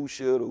said, who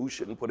should or who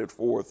shouldn't put it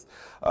forth.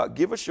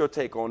 Give us your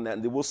take on that,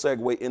 and then we'll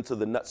segue into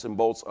the nuts and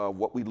bolts of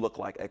what we look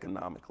like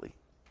economically.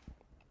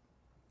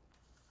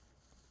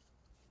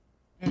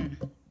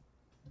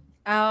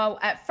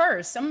 At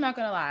first, I'm not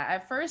gonna lie.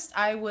 At first,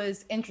 I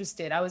was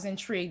interested. I was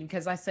intrigued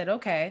because I said,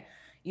 okay,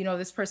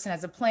 this person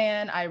has a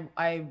plan.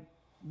 I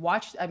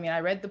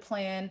read the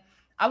plan.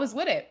 I was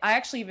with it. I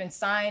actually even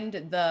signed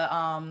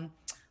the.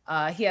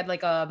 He had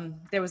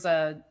there was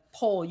a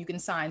poll you can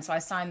sign, so I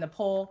signed the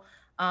poll.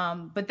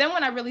 But then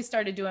when I really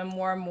started doing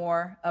more and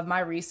more of my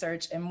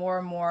research and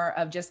more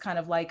of just kind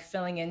of like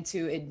filling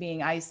into it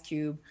being Ice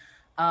Cube,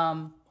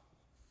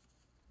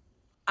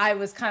 I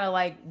was kind of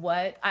like,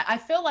 what? I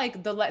feel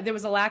like there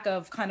was a lack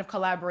of kind of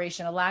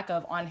collaboration, a lack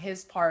of on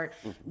his part,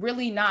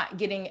 really not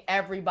getting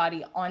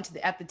everybody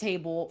at the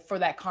table for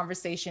that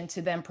conversation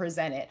to then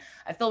present it.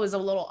 I feel it was a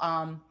little,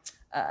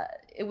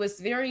 it was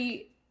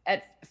very,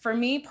 for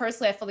me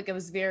personally, I feel like it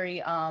was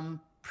very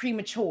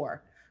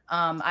premature.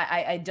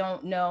 I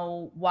don't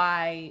know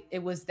why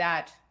it was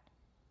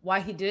why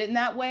he did it in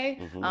that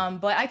way.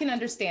 But I can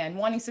understand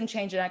wanting some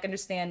change, and I can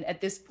understand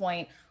at this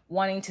point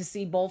wanting to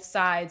see both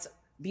sides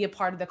be a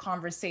part of the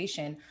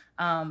conversation.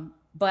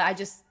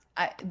 But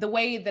the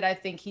way that I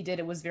think he did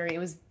it was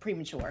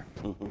premature.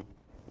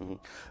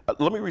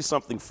 Let me read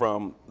something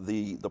from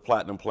the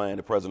Platinum Plan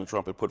that President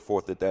Trump had put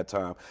forth at that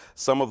time.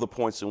 Some of the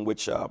points in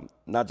which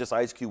not just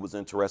Ice Cube was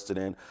interested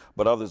in,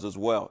 but others as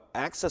well.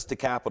 Access to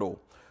capital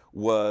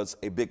was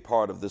a big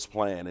part of this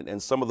plan.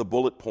 And some of the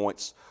bullet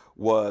points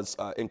was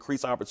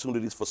increased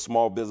opportunities for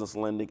small business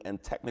lending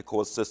and technical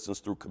assistance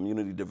through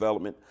community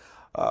development,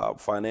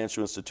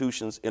 financial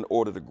institutions in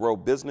order to grow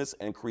business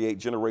and create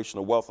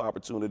generational wealth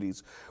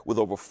opportunities with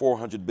over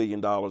 $400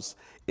 billion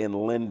in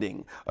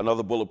lending.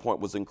 Another bullet point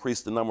was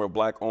increase the number of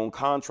Black-owned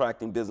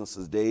contracting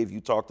businesses. Dave,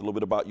 you talked a little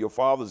bit about your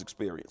father's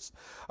experience.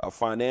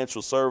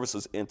 Financial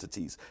services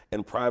entities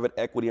and private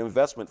equity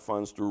investment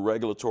funds through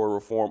regulatory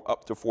reform,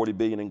 up to $40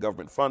 billion in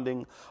government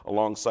funding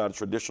alongside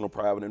traditional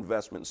private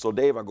investment. So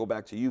Dave, I'll go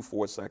back to you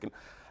for a second,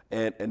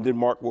 and then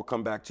Mark, will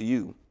come back to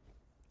you.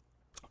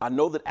 I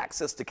know that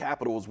access to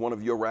capital is one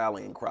of your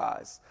rallying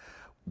cries,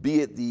 be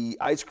it the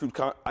Ice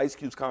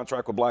Cube's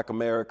contract with Black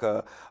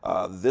America,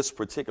 this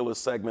particular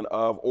segment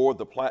of, or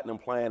the Platinum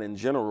Plan in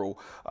general.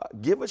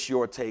 Give us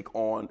your take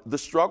on the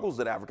struggles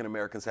that African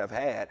Americans have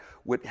had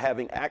with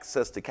having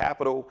access to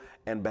capital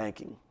and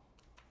banking.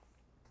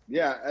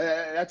 Yeah,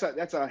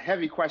 that's a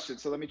heavy question.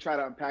 So let me try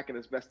to unpack it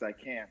as best I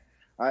can.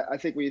 I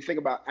think when you think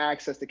about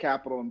access to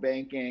capital and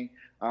banking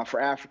for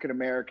African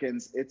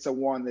Americans, it's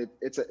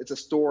a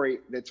story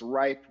that's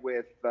ripe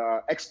with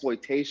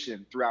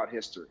exploitation throughout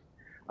history.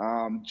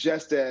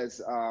 Just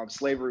as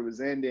slavery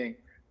was ending,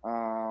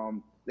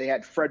 they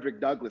had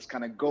Frederick Douglass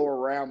kind of go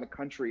around the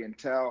country and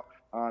tell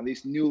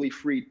these newly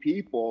freed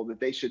people that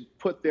they should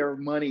put their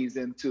monies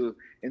into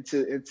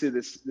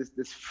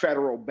this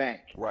federal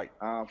bank, right?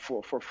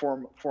 For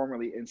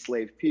formerly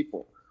enslaved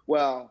people.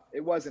 Well,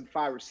 it wasn't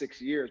 5 or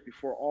 6 years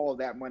before all of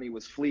that money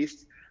was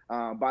fleeced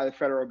by the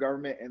federal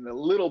government, and the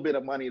little bit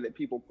of money that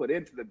people put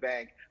into the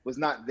bank was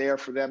not there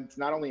for them to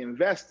not only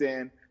invest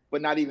in,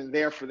 but not even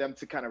there for them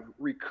to kind of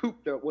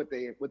recoup what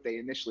they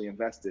initially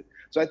invested.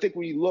 So I think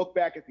when you look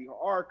back at the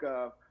arc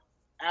of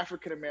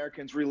African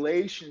Americans'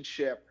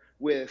 relationship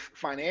with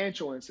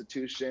financial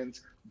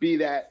institutions, be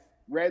that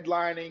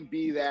redlining,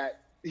 be that,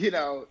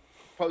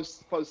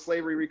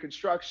 post-slavery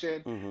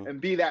Reconstruction,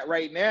 and be that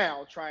right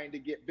now trying to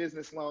get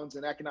business loans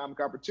and economic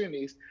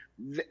opportunities,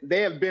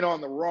 they have been on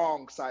the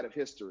wrong side of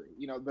history.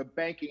 The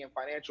banking and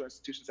financial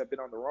institutions have been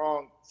on the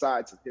wrong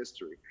sides of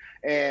history.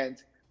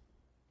 And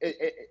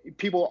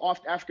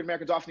African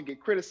Americans often get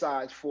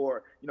criticized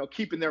for,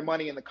 keeping their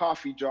money in the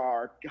coffee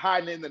jar,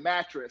 hiding in the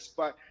mattress.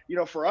 But,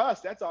 for us,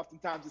 that's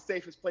oftentimes the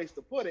safest place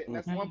to put it. And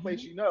that's one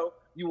place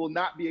you will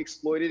not be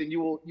exploited, and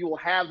you will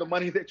have the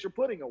money that you're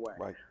putting away.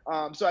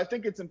 Right. So I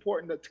think it's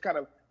important to kind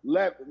of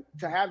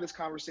to have this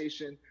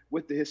conversation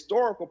with the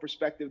historical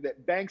perspective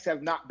that banks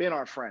have not been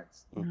our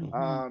friends.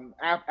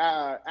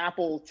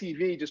 Apple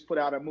TV just put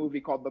out a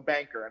movie called The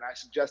Banker, and I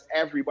suggest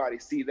everybody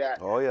see that.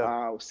 Oh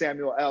yeah.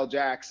 Samuel L.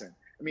 Jackson.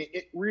 I mean,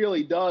 it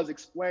really does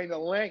explain the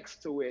lengths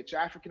to which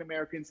African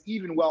Americans,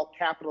 even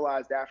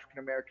well-capitalized African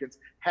Americans,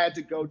 had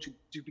to go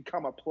to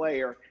become a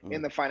player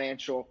in the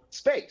financial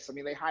space. I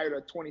mean, they hired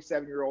a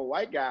 27-year-old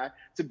white guy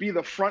to be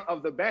the front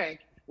of the bank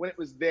when it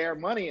was their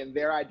money and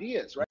their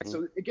ideas, right?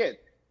 So again,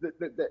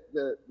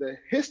 the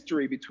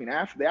history between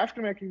the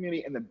African American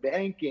community and the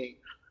banking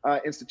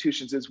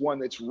institutions is one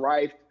that's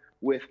rife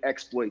with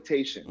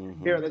exploitation.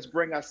 Here, let's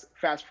bring us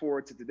fast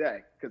forward to today,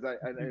 because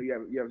I know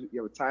you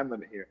have a time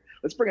limit here.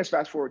 Let's bring us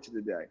fast forward to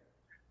today.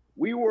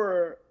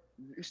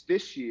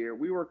 This year,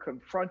 we were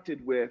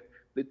confronted with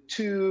the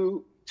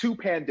two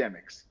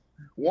pandemics.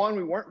 One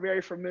we weren't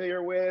very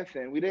familiar with,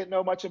 and we didn't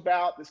know much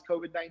about, this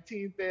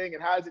COVID-19 thing,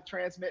 and how does it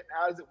transmit, and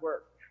how does it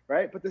work,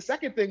 right? But the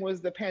second thing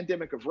was the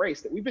pandemic of race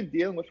that we've been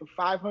dealing with for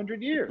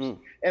 500 years.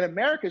 And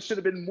America should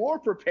have been more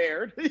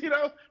prepared,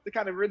 to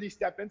kind of really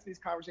step into these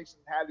conversations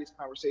and have these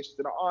conversations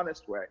in an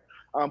honest way.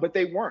 But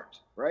they weren't,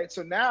 right?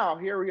 So now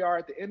here we are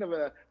at the end of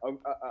a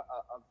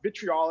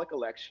vitriolic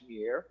election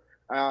year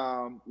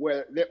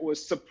where there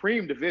was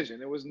supreme division.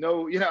 There was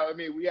no, we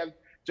have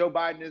Joe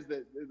Biden is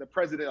the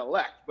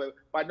president-elect, but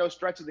by no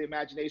stretch of the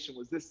imagination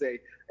was this a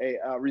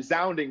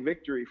resounding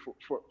victory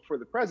for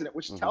the president,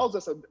 which tells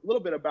us a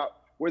little bit about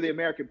where the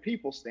American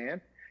people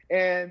stand.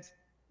 And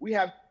we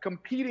have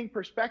competing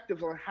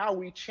perspectives on how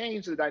we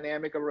change the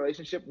dynamic of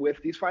relationship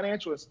with these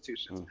financial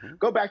institutions.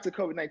 Go back to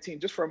COVID-19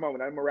 just for a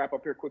moment. I'm gonna wrap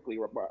up here quickly,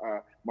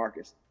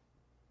 Marcus.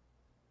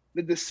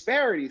 the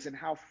disparities in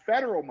how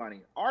federal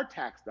money, our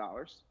tax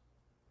dollars,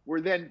 were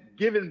then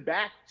given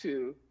back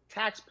to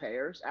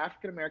taxpayers,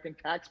 African-American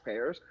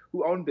taxpayers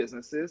who own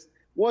businesses,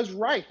 was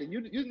rife. And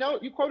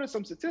you quoted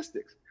some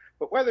statistics,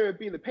 but whether it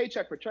be the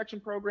Paycheck Protection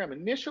Program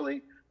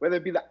initially, whether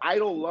it be the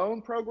EIDL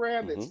loan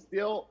program that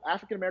still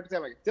African-Americans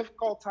have a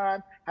difficult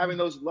time having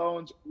those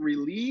loans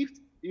relieved,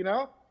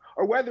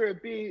 or whether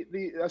it be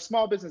the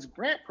small business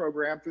grant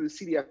program through the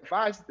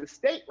CDFIs that the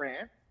state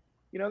ran,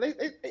 they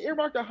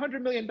earmarked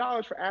 $100 million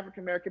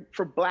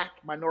for Black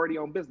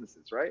minority-owned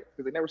businesses, right?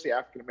 Because they never say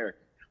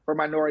African-American, for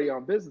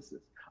minority-owned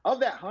businesses. Of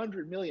that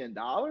 $100 million,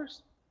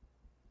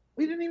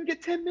 we didn't even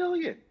get 10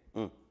 million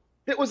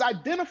that was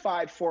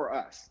identified for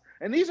us.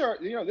 And these are,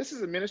 this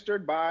is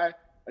administered by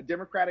a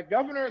Democratic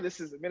governor. This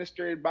is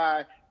administered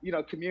by,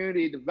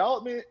 community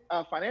development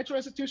financial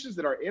institutions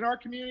that are in our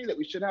community that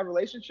we should have a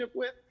relationship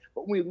with.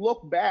 But when we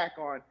look back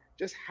on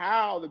just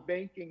how the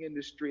banking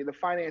industry, the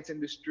finance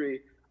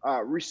industry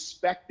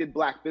respected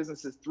Black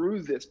businesses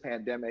through this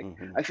pandemic,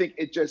 I think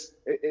it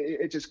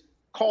just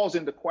calls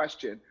into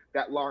question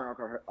that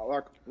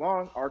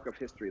long arc of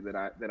history that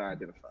I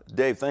identified.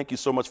 Dave, thank you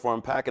so much for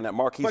unpacking that.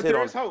 Mark,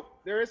 there is hope.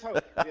 There is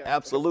hope. Yeah.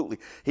 Absolutely.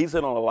 He's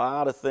hit on a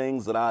lot of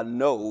things that I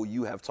know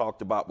you have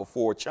talked about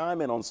before.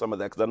 Chime in on some of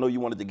that, because I know you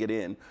wanted to get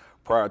in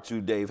prior to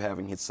Dave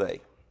having his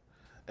say.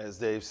 As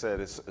Dave said,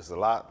 it's a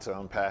lot to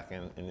unpack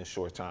in this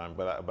short time,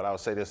 but I would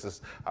say this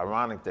is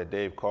ironic that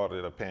Dave called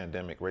it a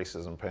pandemic,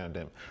 racism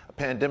pandemic. A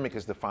pandemic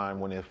is defined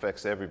when it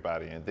affects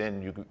everybody, and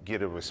then you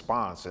get a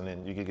response, and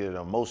then you could get an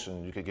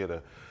emotion, you could get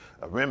a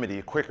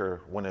remedy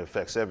quicker when it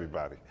affects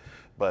everybody.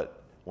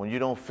 But when you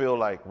don't feel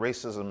like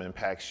racism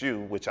impacts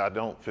you, which I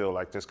don't feel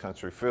like this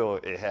country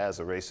feel it has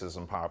a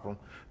racism problem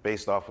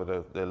based off of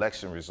the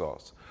election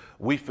results.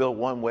 We feel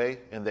one way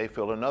and they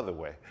feel another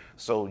way.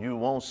 So you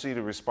won't see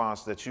the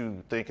response that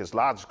you think is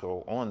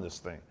logical on this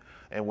thing.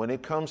 And when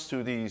it comes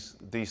to these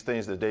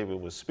things that David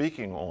was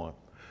speaking on,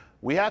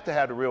 we have to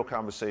have the real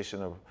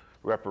conversation of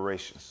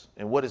reparations.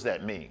 And what does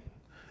that mean?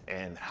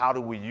 And how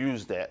do we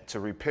use that to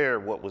repair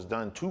what was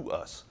done to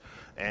us?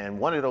 And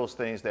one of those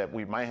things that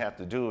we might have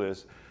to do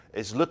is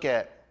look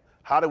at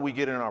how do we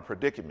get in our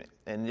predicament?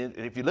 And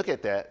if you look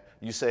at that,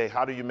 you say,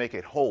 how do you make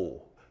it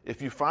whole?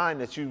 If you find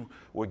that you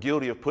were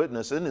guilty of putting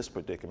us in this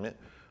predicament,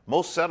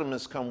 most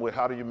settlements come with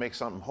how do you make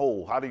something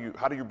whole? How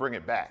do you bring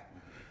it back?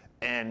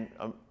 And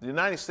the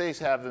United States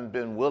haven't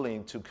been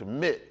willing to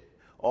commit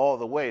all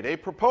the way. They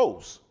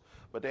propose,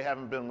 but they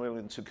haven't been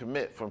willing to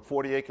commit from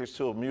 40 acres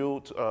to a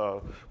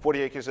mule,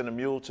 40 acres and a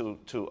mule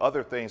to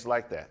other things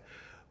like that.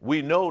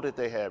 We know that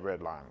they had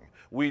redlining.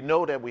 We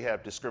know that we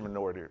have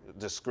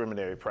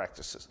discriminatory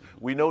practices.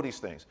 We know these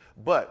things.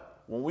 But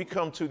when we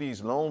come to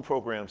these loan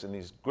programs and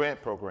these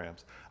grant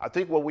programs, I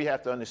think what we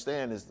have to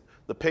understand is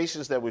the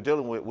patients that we're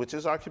dealing with, which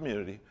is our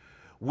community,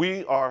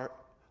 we are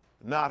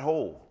not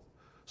whole.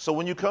 So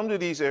when you come to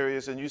these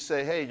areas and you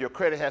say, hey, your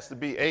credit has to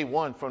be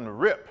A1 from the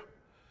rip,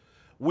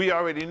 we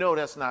already know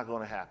that's not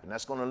going to happen.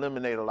 That's going to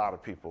eliminate a lot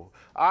of people.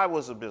 I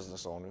was a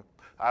business owner.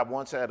 I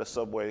once had a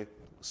Subway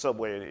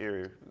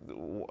area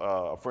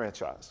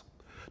franchise.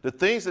 The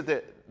things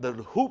the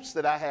hoops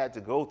that I had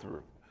to go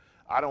through,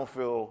 I don't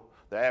feel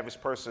the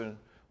average person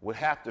would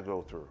have to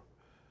go through.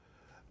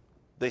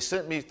 They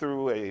sent me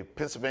through a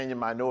Pennsylvania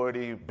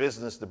Minority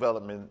Business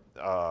Development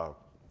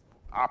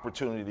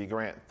Opportunity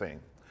Grant thing.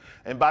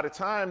 And by the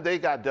time they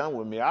got done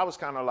with me, I was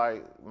kind of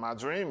like, my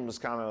dream was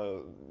kind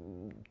of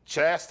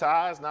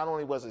chastised. Not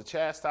only was it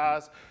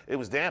chastised, it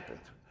was dampened.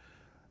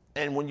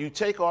 And when you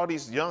take all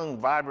these young,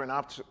 vibrant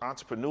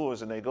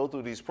entrepreneurs and they go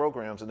through these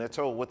programs and they're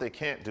told what they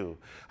can't do,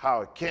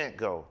 how it can't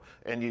go,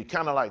 and you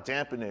kind of like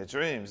dampen their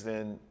dreams,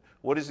 then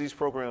what is these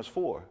programs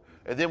for?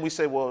 And then we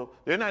say, well,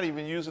 they're not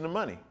even using the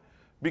money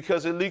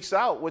because it leaks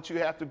out what you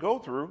have to go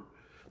through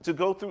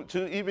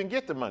to even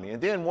get the money. And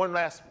then one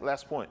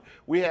last point,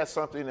 we had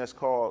something that's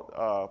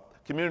called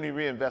Community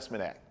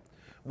Reinvestment Act,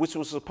 which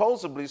was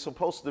supposed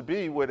to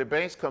be where the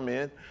banks come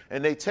in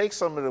and they take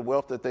some of the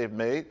wealth that they've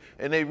made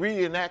and they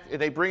reenact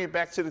and they bring it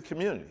back to the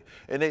community.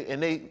 And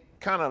they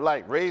kind of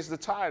like raise the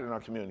tide in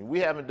our community. We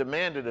haven't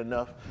demanded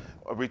enough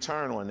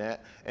return on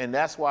that. And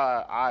that's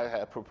why I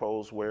have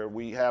proposed where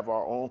we have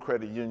our own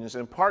credit unions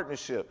in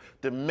partnership,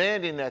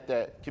 demanding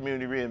that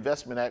Community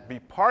Reinvestment Act be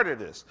part of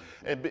this.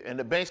 And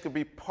the banks could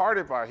be part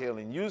of our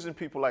healing, using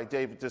people like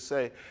David to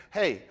say,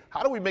 hey,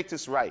 how do we make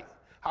this right?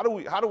 How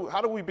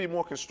do we be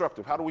more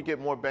constructive? How do we get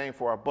more bang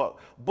for our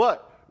buck?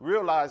 But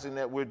realizing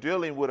that we're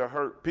dealing with a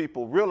hurt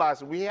people,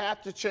 realizing we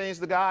have to change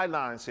the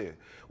guidelines here,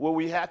 where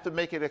we have to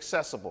make it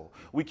accessible.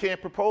 We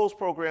can't propose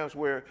programs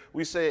where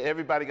we say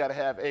everybody got to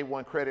have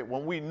A1 credit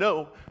when we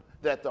know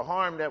that the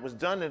harm that was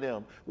done to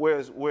them, where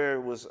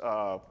it was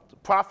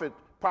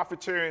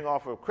profiteering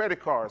off of credit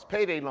cards,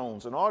 payday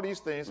loans, and all these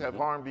things have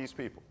harmed these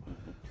people.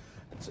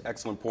 That's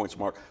excellent points,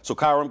 Mark. So,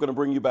 Kyra, I'm going to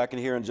bring you back in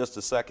here in just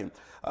a second.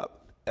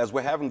 As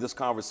we're having this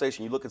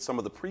conversation, you look at some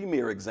of the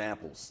premier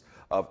examples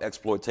of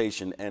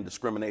exploitation and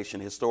discrimination,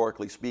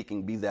 historically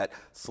speaking, be that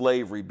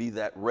slavery, be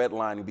that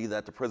redlining, be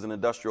that the prison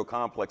industrial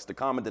complex. The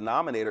common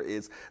denominator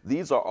is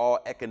these are all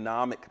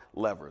economic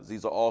levers.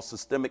 These are all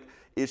systemic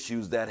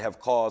issues that have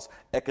caused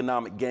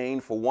economic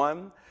gain for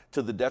one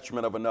to the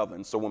detriment of another.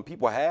 And so when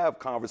people have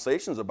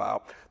conversations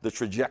about the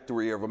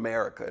trajectory of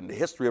America and the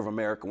history of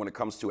America when it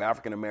comes to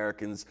African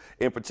Americans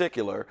in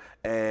particular,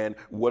 and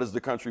what is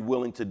the country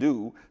willing to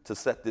do to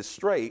set this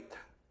straight,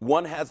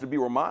 one has to be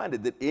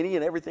reminded that any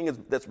and everything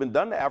that's been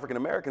done to African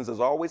Americans has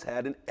always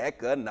had an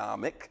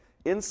economic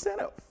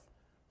incentive.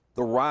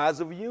 The rise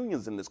of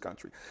unions in this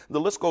country. The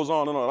list goes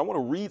on and on. I want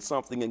to read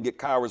something and get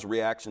Kyra's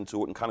reaction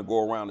to it and kind of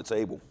go around the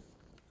table.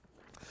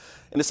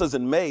 And it says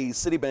in May,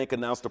 Citibank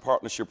announced a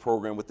partnership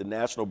program with the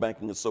National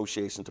Banking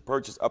Association to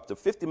purchase up to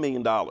 $50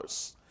 million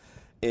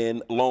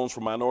in loans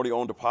from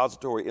minority-owned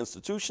depository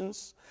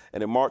institutions.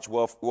 And in March,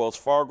 Wells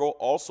Fargo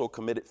also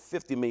committed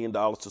 $50 million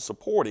to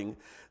supporting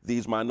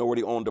these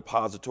minority-owned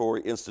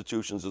depository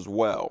institutions as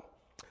well.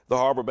 The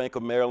Harbor Bank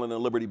of Maryland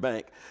and Liberty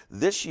Bank.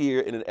 This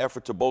year, in an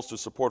effort to bolster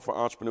support for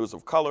entrepreneurs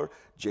of color,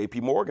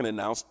 JP Morgan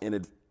announced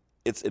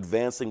its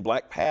Advancing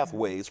Black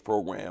Pathways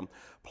program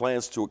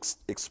plans to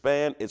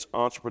expand its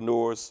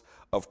Entrepreneurs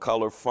of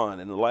Color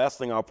Fund. And the last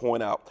thing I'll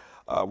point out,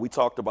 we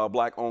talked about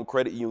black-owned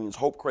credit unions.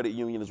 Hope Credit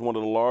Union is one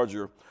of the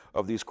larger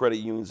of these credit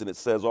unions, and it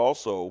says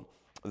also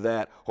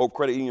that Hope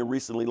Credit Union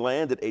recently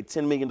landed a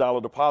 $10 million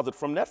deposit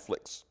from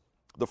Netflix,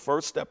 the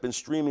first step in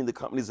streaming the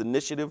company's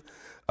initiative,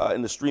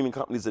 in the streaming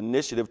company's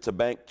initiative to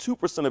bank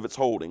 2% of its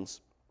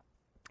holdings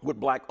with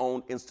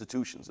black-owned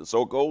institutions. And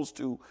so it goes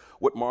to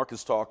what Mark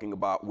is talking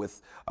about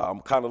with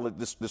kind of like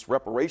this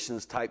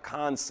reparations type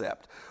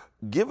concept.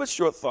 Give us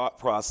your thought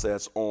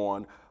process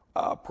on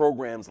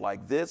programs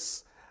like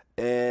this,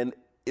 and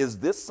is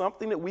this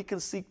something that we can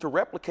seek to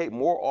replicate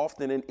more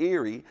often in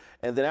Erie?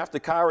 And then after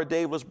Kyra,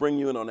 Dave, let's bring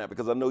you in on that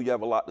because I know you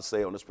have a lot to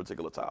say on this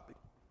particular topic.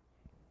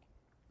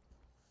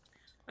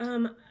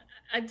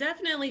 I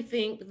definitely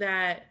think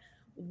that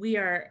we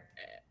are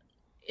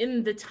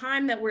in the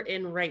time that we're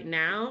in right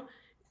now.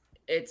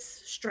 It's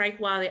strike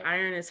while the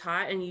iron is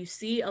hot, and you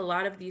see a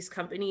lot of these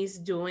companies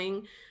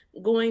going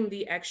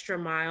the extra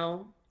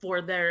mile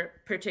for their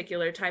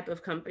particular type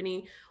of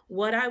company.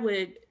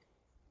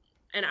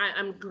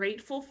 I'm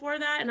grateful for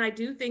that, and I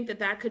do think that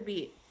that could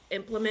be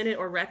implemented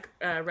or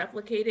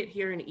replicated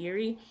here in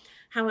Erie.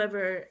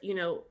 However,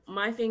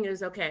 my thing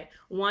is, okay,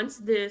 once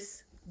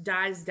this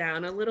dies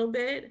down a little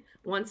bit,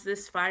 once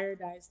this fire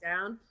dies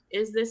down,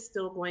 is this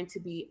still going to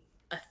be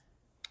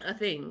a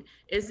thing?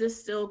 Is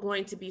this still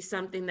going to be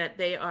something that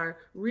they are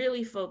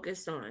really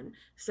focused on?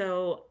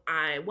 So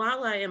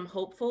while I am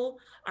hopeful,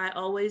 I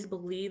always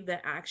believe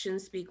that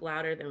actions speak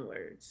louder than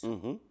words.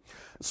 Mm-hmm.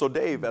 So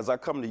Dave, as I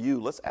come to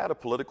you, let's add a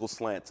political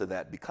slant to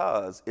that,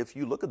 because if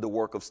you look at the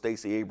work of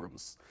Stacey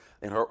Abrams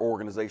and her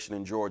organization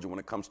in Georgia when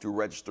it comes to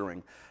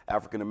registering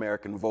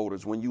African-American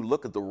voters, when you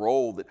look at the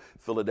role that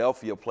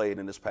Philadelphia played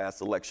in this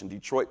past election,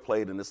 Detroit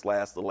played in this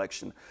last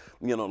election,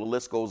 the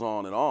list goes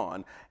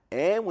on,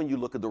 and when you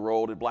look at the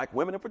role that black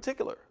women in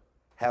particular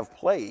have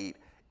played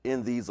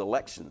in these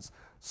elections,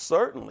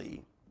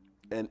 certainly,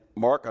 and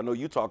Mark, I know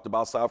you talked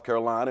about South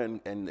Carolina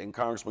and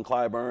Congressman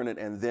Clyburn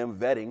and them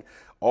vetting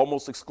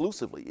almost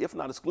exclusively, if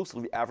not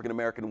exclusively,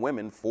 African-American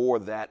women for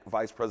that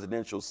vice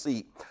presidential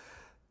seat.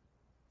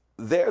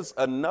 There's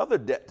another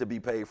debt to be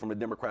paid from the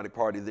Democratic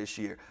Party this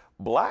year.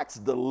 Blacks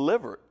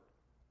delivered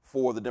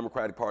for the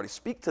Democratic Party.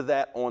 Speak to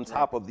that on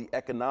top of the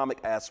economic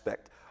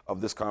aspect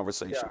of this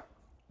conversation. Yeah.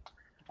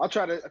 I'll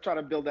try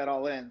to build that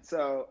all in.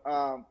 So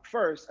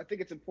first, I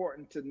think it's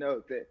important to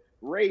note that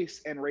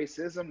race and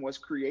racism was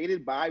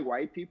created by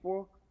white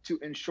people to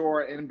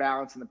ensure an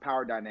imbalance in the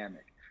power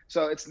dynamic.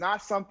 So it's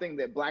not something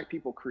that black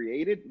people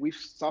created. We've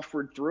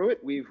suffered through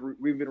it. We've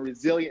been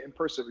resilient and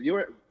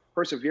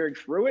persevering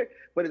through it,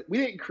 but we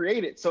didn't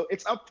create it. So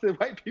it's up to the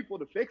white people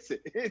to fix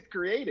it.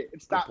 Create it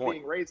and stop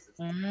being racist.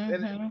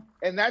 Mm-hmm.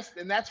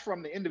 And that's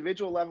from the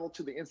individual level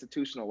to the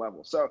institutional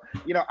level. So,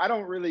 I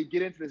don't really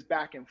get into this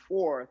back and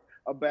forth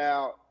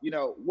about,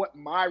 what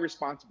my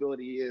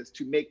responsibility is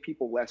to make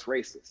people less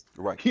racist.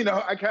 Right.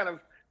 I kind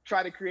of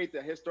try to create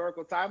the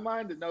historical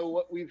timeline to know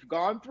what we've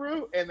gone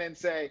through and then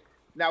say,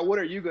 now, what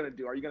are you going to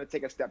do? Are you going to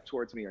take a step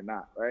towards me or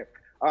not? Right.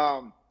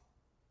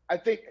 I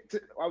think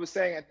I was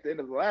saying at the end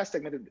of the last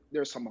segment that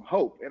there's some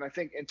hope. And I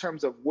think in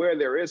terms of where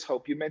there is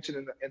hope, you mentioned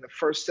in the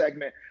first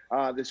segment,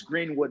 this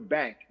Greenwood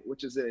Bank,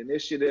 which is an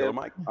initiative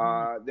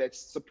that's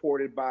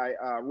supported by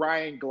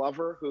Ryan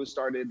Glover, who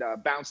started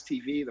Bounce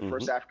TV, the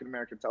first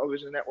African-American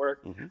television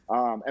network,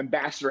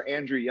 Ambassador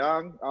Andrew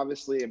Young,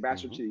 obviously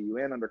ambassador to the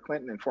UN under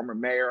Clinton and former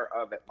mayor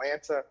of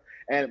Atlanta,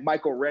 and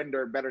Michael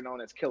Render, better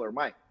known as Killer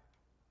Mike.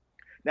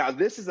 Now,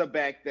 this is a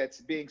bank that's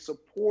being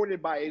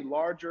supported by a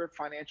larger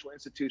financial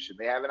institution.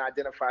 They haven't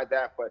identified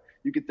that, but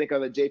you could think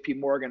of a JP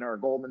Morgan or a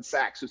Goldman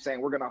Sachs who's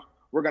saying we're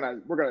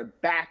gonna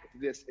back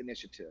this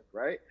initiative,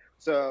 right?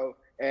 So,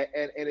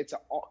 and it's a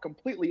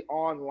completely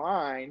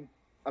online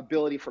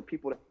ability for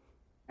people to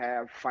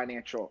have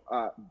financial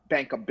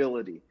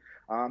bankability.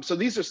 So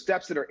these are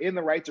steps that are in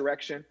the right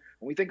direction.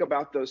 When we think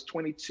about those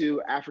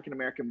 22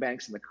 African-American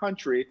banks in the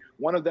country,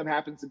 one of them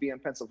happens to be in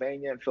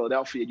Pennsylvania, in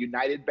Philadelphia,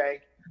 United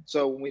Bank.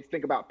 So when we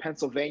think about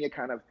Pennsylvania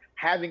kind of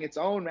having its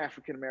own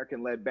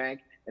African-American led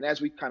bank, and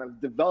as we kind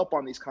of develop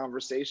on these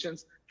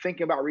conversations,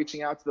 thinking about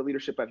reaching out to the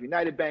leadership of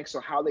United Bank, so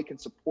how they can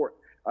support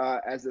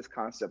as this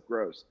concept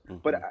grows.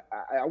 But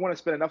I want to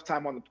spend enough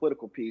time on the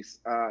political piece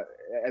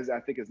as I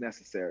think is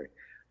necessary.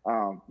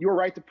 You were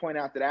right to point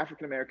out that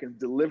African-Americans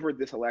delivered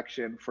this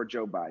election for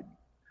Joe Biden.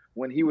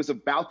 When he was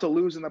about to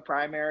lose in the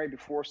primary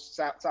before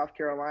South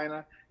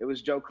Carolina, it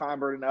was Jim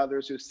Clyburn and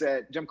others who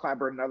said,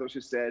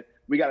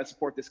 we got to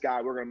support this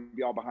guy. We're going to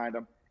be all behind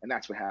him. And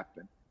that's what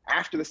happened.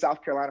 After the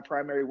South Carolina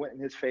primary went in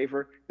his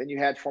favor, then you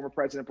had former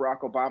President Barack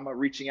Obama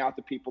reaching out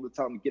to people to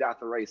tell them to get out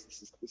the race.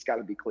 This got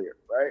to be clear,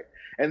 right?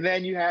 And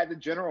then you had the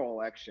general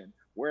election,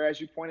 where, as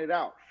you pointed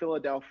out,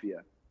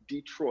 Philadelphia,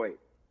 Detroit,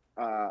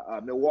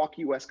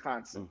 Milwaukee,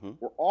 Wisconsin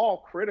were all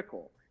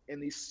critical in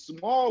these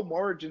small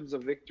margins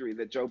of victory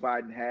that Joe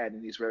Biden had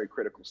in these very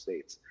critical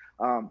states.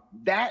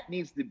 That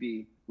needs to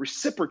be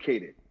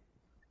reciprocated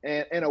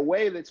in a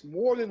way that's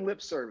more than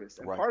lip service.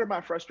 And part of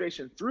my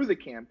frustration through the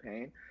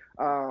campaign,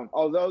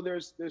 although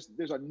there's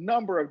a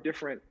number of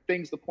different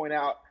things to point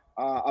out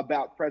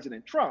about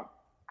President Trump,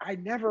 I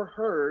never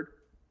heard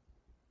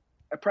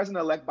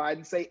President-elect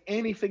Biden say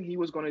anything he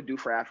was going to do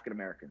for African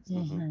Americans.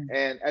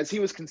 And as he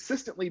was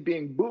consistently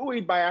being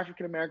buoyed by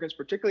African Americans,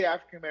 particularly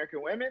African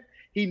American women,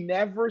 he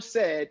never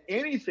said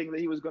anything that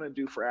he was going to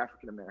do for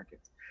African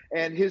Americans.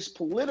 And his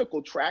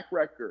political track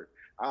record,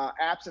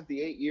 absent the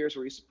 8 years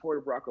where he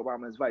supported Barack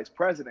Obama as vice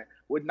president,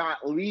 would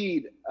not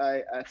lead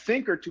a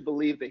thinker to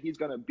believe that he's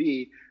going to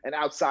be an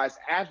outsized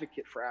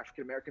advocate for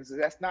African Americans.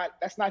 That's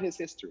not his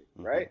history,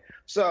 right?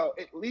 So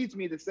it leads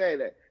me to say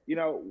that, you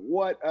know,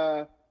 what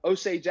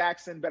O'Shea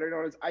Jackson, better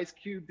known as Ice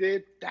Cube,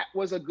 did, that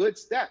was a good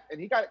step. And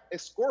he got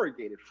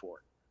excoriated for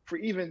it, for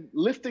even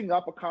lifting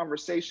up a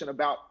conversation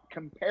about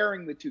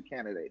comparing the two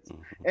candidates.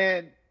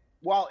 And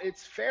while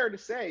it's fair to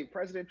say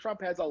President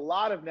Trump has a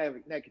lot of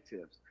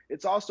negatives,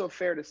 it's also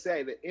fair to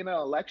say that in an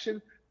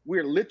election,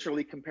 we're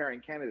literally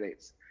comparing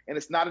candidates. And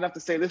it's not enough to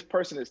say this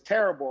person is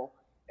terrible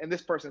and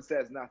this person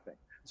says nothing.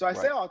 So I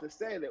say all to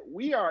say that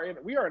we are in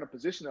a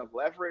position of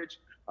leverage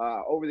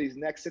over these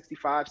next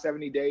 65,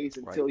 70 days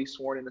until he's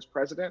sworn in as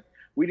president.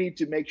 We need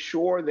to make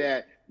sure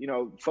that, you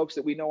know, folks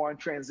that we know on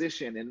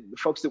transition and the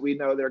folks that we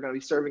know that are going to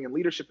be serving in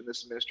leadership in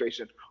this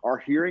administration are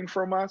hearing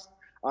from us.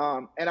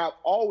 And I've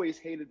always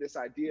hated this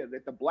idea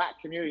that the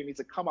Black community needs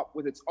to come up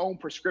with its own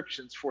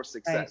prescriptions for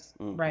success.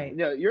 Right. You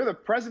know, you're the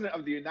president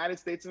of the United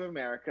States of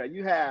America.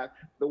 You have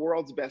the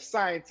world's best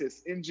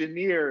scientists,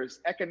 engineers,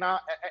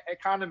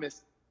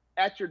 economists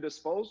at your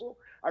disposal.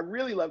 I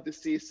really love to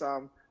see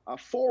some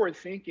forward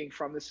thinking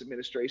from this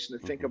administration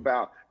to think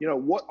about, you know,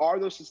 what are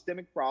those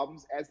systemic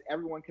problems as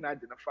everyone can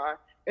identify?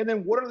 And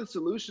then what are the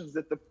solutions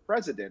that the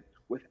president,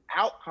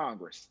 without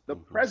Congress, the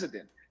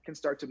president can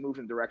start to move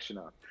in direction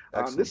of?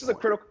 This is a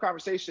critical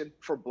conversation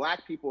for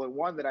Black people, and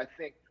one that I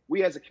think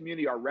we as a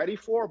community are ready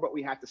for, but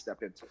we have to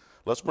step into.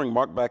 Let's bring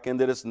Mark back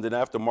into this, and then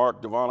after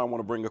Mark, Devon, I want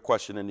to bring a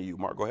question into you.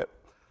 Mark, go ahead.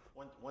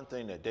 One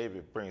thing that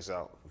David brings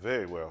out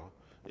very well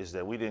is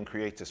that we didn't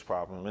create this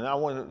problem. And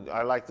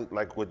I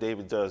like what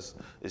David does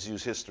is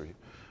use history.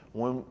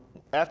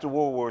 After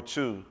World War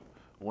II,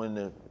 when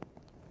the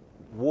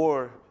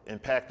war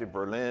impacted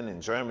Berlin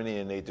and Germany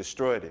and they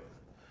destroyed it,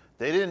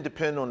 they didn't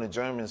depend on the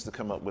Germans to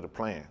come up with a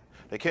plan.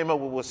 They came up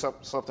with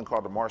something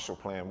called the Marshall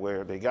Plan,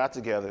 where they got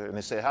together and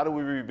they said, how do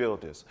we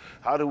rebuild this?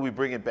 How do we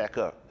bring it back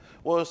up?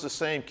 Well, it's the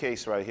same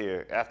case right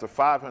here. After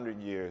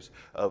 500 years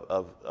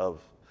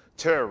of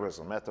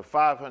terrorism, after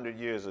 500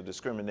 years of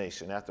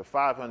discrimination, after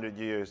 500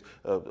 years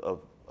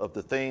of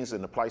the things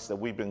and the plights that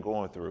we've been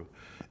going through,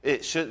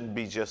 it shouldn't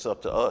be just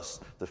up to us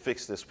to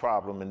fix this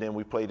problem. And then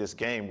we play this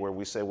game where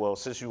we say, well,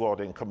 since you all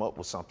didn't come up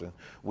with something,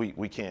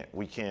 we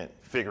can't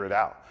figure it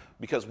out,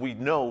 because we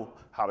know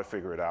how to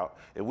figure it out.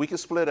 If we can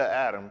split an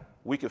atom,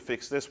 we can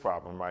fix this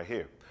problem right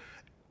here.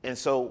 And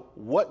so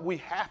what we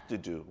have to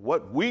do,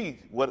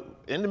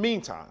 in the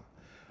meantime,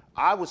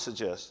 I would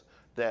suggest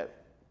that,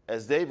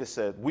 as David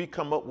said, we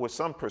come up with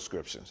some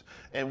prescriptions,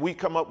 and we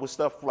come up with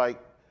stuff like,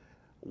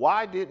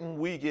 why didn't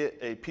we get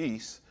a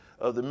piece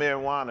of the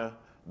marijuana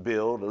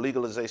bill, the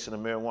legalization of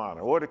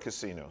marijuana, or the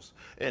casinos?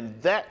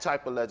 And that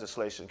type of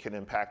legislation can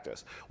impact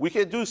us. We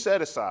can do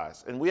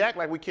set-asides, and we act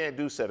like we can't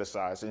do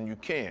set-asides, and you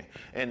can.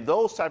 And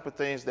those type of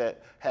things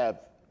that have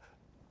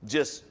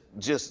just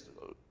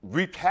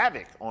wreaked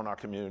havoc on our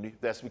community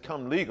that's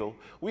become legal,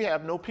 we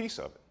have no piece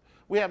of it.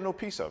 We have no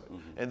piece of it.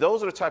 And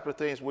those are the type of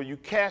things where you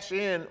cash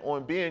in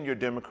on being your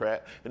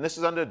Democrat, and this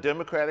is under a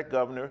Democratic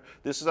governor,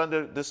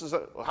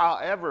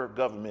 however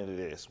government it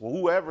is,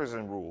 whoever's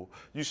in rule,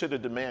 we should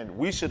have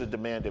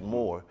demanded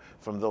more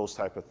from those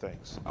type of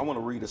things. I want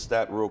to read a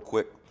stat real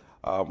quick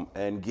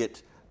and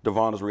get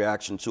Devon's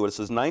reaction to it. It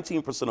says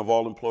 19% of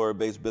all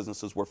employer-based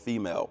businesses were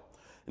female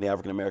in the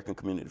African-American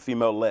community,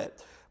 female-led.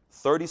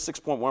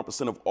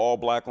 36.1% of all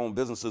black-owned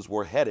businesses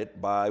were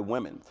headed by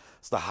women.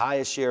 It's the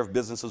highest share of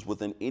businesses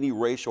within any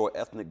racial or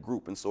ethnic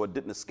group, and so it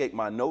didn't escape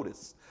my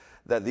notice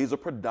that these are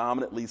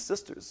predominantly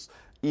sisters,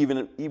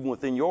 even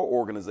within your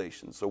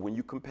organization. So when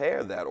you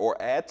compare that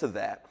or add to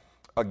that,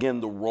 again,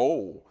 the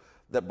role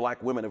that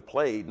black women have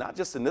played, not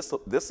just in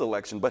this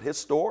election, but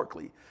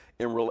historically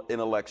in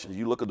elections.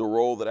 You look at the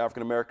role that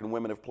African American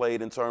women have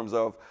played in terms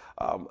of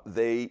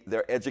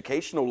their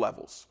educational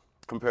levels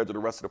compared to the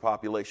rest of the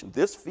population.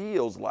 This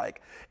feels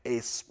like a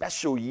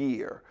special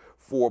year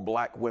for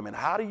black women.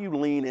 How do you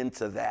lean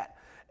into that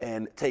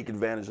and take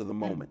advantage of the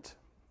moment?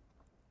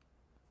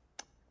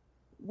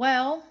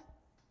 Well,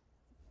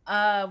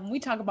 when we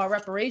talk about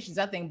reparations,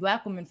 I think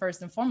black women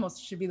first and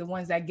foremost should be the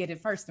ones that get it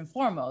first and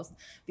foremost,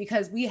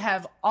 because we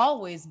have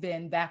always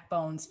been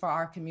backbones for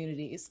our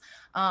communities.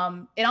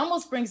 It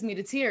almost brings me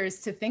to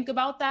tears to think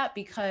about that,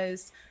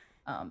 because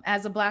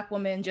as a black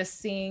woman, just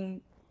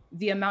seeing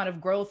the amount of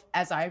growth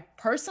as I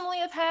personally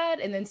have had,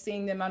 and then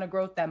seeing the amount of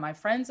growth that my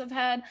friends have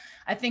had,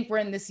 I think we're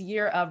in this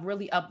year of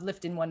really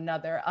uplifting one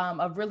another,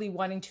 of really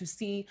wanting to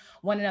see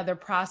one another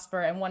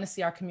prosper and want to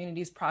see our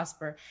communities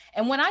prosper.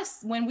 And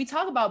when we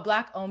talk about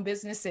Black-owned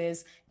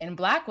businesses and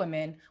Black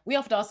women, we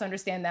have to also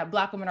understand that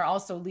Black women are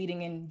also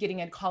leading in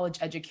getting a college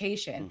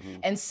education.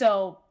 And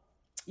so,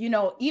 you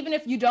know, even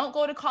if you don't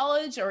go to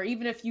college, or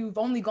even if you've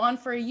only gone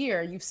for a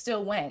year, you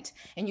still went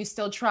and you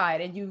still tried,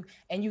 and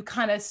you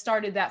kind of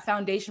started that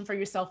foundation for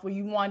yourself where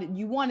you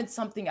wanted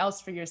something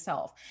else for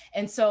yourself.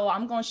 And so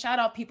I'm going to shout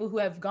out people who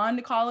have gone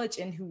to college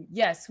and who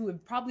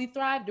have probably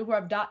thrived, or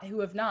who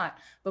have not.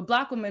 But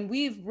Black women,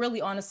 we've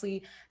really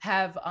honestly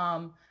have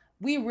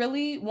we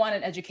really want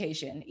an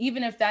education,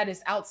 even if that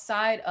is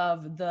outside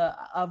of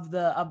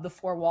the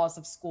four walls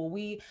of school.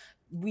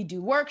 We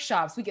do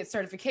workshops, we get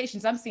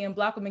certifications. I'm seeing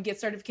Black women get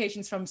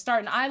certifications from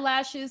starting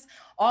eyelashes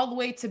all the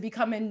way to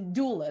becoming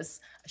doulas.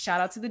 Shout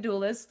out to the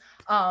doulas.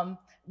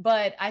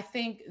 But I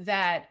think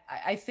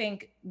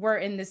we're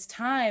in this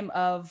time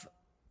of,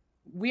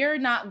 we're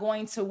not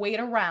going to wait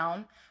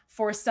around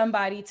for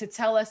somebody to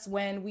tell us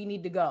when we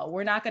need to go.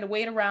 We're not going to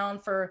wait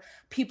around for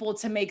people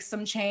to make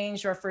some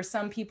change, or for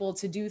some people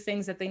to do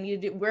things that they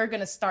need to do. We're going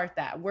to start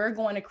that. We're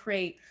going to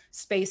create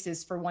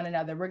spaces for one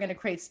another. We're going to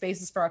create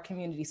spaces for our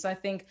community. So I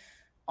think,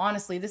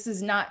 honestly, this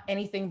is not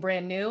anything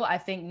brand new. I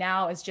think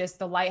now it's just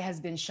the light has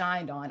been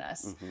shined on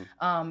us.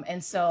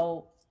 And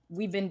so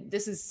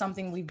this is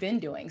something we've been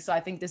doing. So I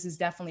think this is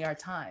definitely our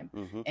time,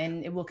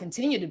 and it will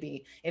continue to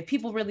be. If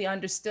people really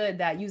understood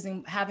that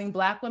having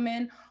Black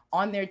women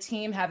on their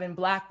team, having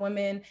Black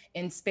women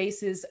in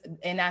spaces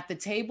and at the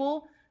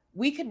table,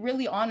 we could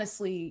really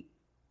honestly,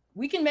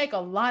 we can make a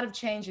lot of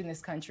change in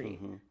this country.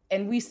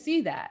 And we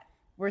see that.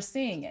 We're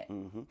seeing it.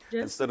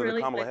 Instead of the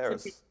Kamala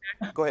Harris.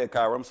 Go ahead,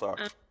 Kyra, I'm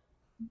sorry.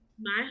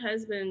 My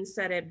husband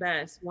said it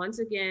best. Once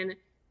again,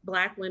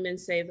 Black women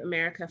save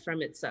America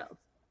from itself.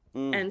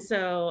 And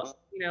so,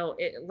 you know,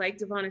 like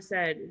Devonna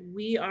said,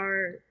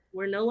 we're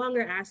no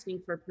longer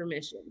asking for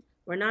permission.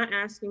 We're not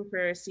asking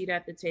for a seat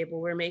at the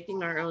table. We're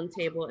making our own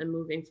table and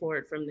moving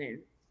forward from there.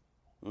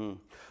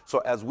 So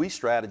as we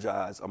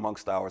strategize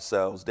amongst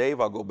ourselves, Dave,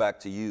 I'll go back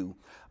to you.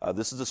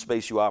 This is a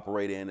space you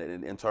operate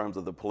in terms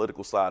of the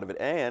political side of it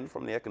and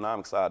from the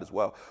economic side as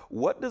well.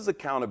 What does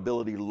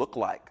accountability look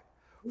like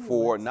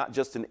for not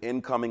just an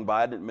incoming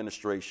Biden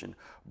administration,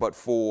 but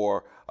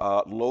for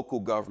local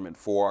government,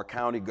 for our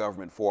county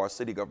government, for our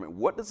city government?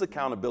 What does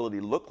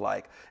accountability look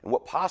like, and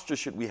what posture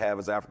should we have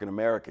as African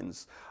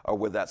Americans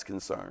where that's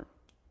concerned?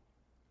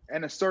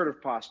 An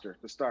assertive posture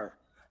to start.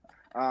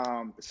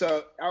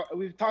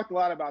 We've talked a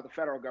lot about the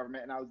federal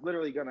government, and I was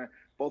literally going to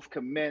both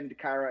commend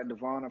Kyra and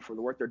Devonna for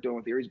the work they're doing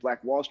with Erie's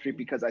Black Wall Street,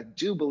 because I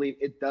do believe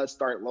it does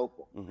start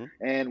local.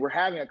 And we're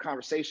having a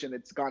conversation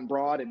that's gone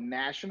broad and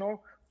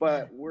national,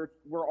 but we're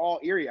all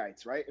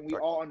Erieites, right? And we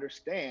all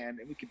understand,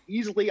 and we can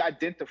easily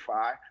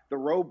identify the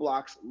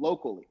roadblocks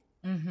locally.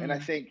 And I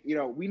think, you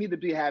know, we need to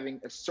be having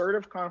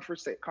assertive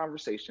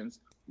conversations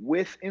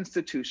with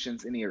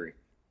institutions in Erie.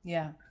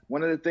 Yeah.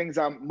 One of the things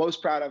I'm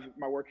most proud of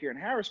my work here in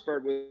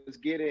Harrisburg was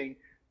getting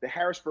the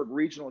Harrisburg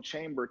Regional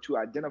Chamber to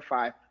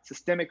identify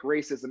systemic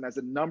racism as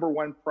the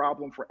 #1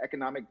 problem for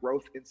economic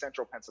growth in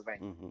central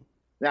Pennsylvania.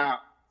 Now,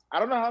 I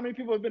don't know how many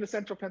people have been to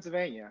central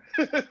Pennsylvania,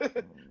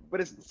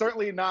 but it's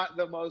certainly not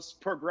the most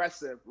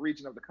progressive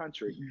region of the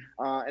country.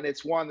 And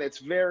it's one that's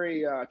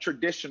very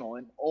traditional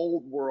and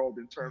old world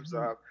in terms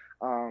of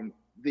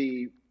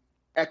the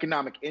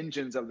economic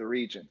engines of the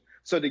region.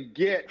 So to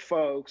get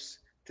folks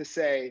to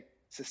say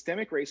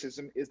systemic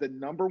racism is the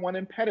 #1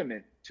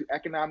 impediment to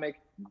economic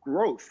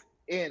growth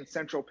in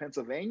central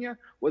Pennsylvania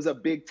was a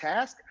big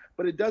task,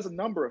 but it does a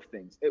number of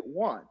things. It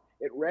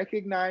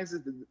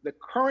recognizes the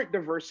current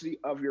diversity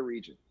of your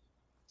region.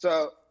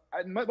 So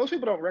most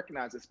people don't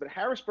recognize this, but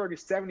Harrisburg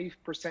is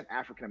 70%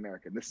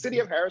 African-American. The city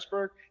of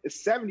Harrisburg is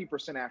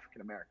 70%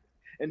 African-American.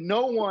 And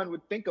no one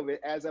would think of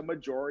it as a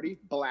majority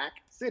Black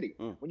city.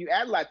 When you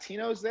add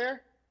Latinos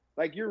there,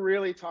 like you're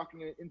really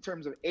talking in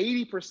terms of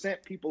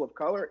 80% people of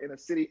color in a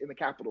city, in the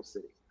capital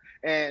city.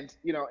 And,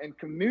 you know, and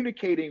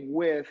communicating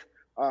with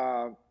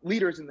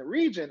leaders in the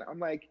region, I'm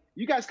like,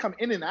 you guys come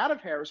in and out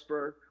of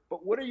Harrisburg, but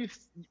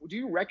do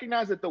you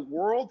recognize that the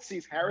world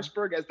sees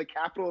Harrisburg as the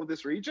capital of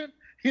this region?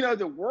 You know,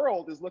 the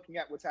world is looking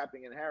at what's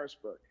happening in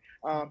Harrisburg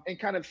and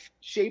kind of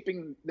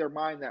shaping their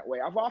mind that way.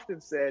 I've often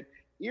said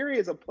Erie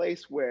is a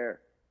place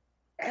where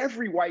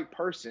every white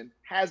person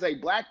has a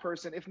black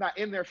person, if not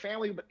in their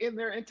family, but in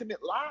their intimate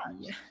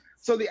lives. Yeah.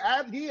 So the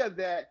idea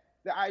that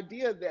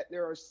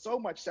there is so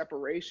much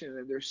separation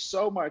and there's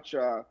so much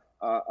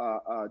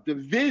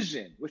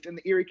division within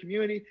the Erie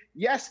community,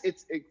 yes,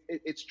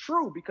 it's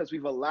true because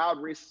we've allowed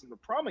racism to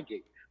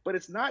promulgate, but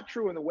it's not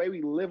true in the way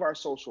we live our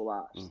social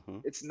lives. Mm-hmm.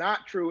 It's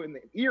not true in the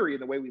Erie in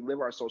the way we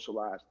live our social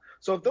lives.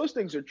 So if those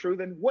things are true,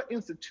 then what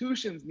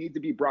institutions need to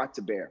be brought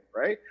to bear,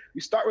 right?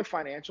 You start with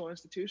financial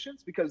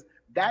institutions because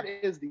that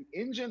is the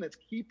engine that's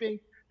keeping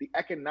the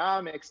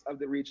economics of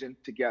the region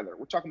together.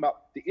 We're talking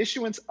about the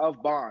issuance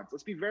of bonds.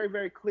 Let's be very,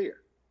 very clear.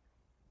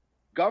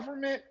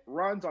 Government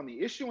runs on the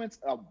issuance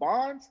of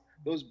bonds.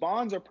 Those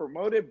bonds are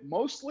promoted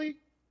mostly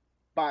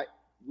by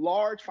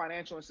large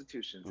financial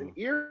institutions. In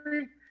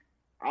Erie,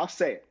 I'll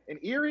say it, in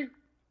Erie,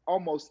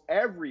 almost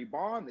every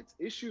bond that's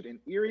issued in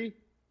Erie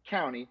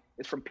County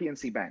is from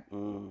PNC Bank.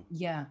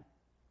 Yeah.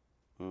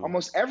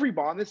 Almost every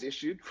bond that's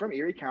issued from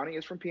Erie County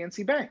is from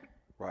PNC Bank.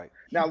 Right.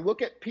 Now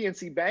look at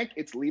PNC Bank,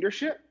 its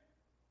leadership.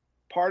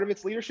 Part of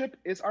its leadership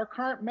is our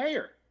current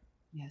mayor.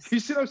 Yes. You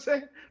see what I'm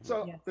saying?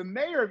 So yes. The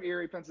mayor of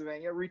Erie,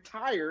 Pennsylvania,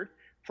 retired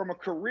from a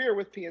career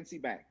with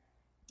PNC Bank.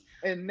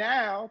 And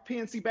now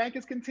PNC Bank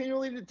is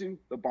continuing to do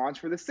the bonds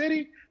for the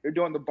city. They're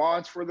doing the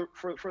bonds for the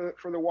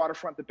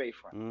waterfront, the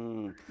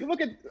bayfront. You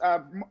look at,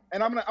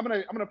 and I'm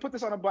gonna put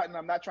this on a button.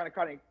 I'm not trying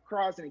to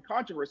cause any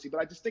controversy, but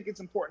I just think it's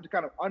important to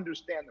kind of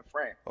understand the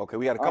frame. Okay,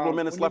 we got a couple of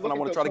minutes left, and I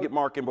want to try to get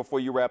Mark in before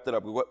you wrap it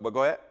up. But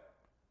go ahead.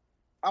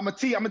 I'm a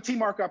tee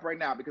Mark up right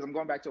now because I'm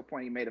going back to a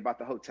point he made about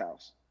the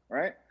hotels,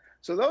 right?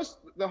 So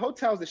the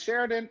hotels, the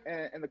Sheraton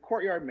and the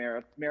Courtyard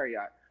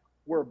Marriott,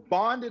 were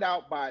bonded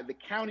out by the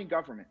county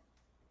government.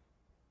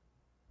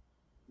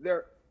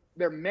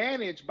 They're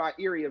managed by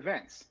Erie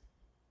Events.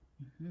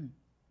 Mm-hmm.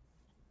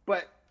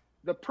 But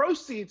the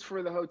proceeds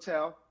for the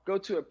hotel go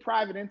to a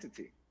private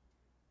entity.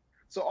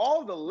 So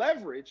all of the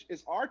leverage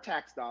is our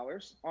tax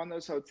dollars on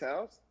those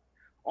hotels.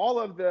 All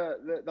of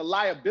the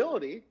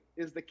liability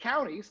is the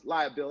county's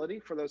liability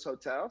for those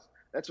hotels.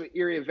 That's what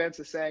Erie Events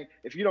is saying.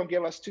 If you don't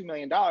give us $2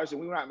 million, then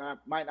we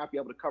might not be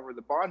able to cover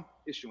the bond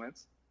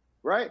issuance,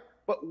 right?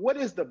 But what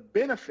is the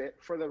benefit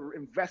for the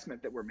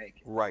investment that we're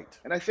making? Right.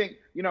 And I think,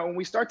 when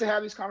we start to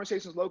have these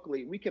conversations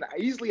locally, we can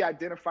easily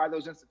identify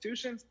those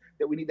institutions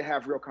that we need to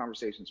have real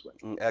conversations with.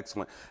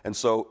 Excellent. And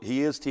so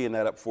he is teeing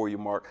that up for you,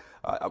 Mark.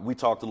 We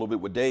talked a little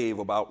bit with Dave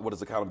about what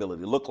does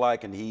accountability look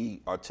like, and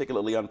he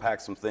articulately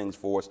unpacked some things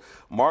for us.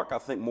 Mark, I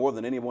think more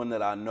than anyone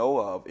that I know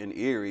of in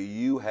Erie,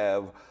 you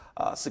have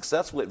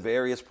successfully at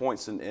various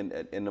points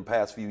in the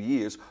past few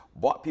years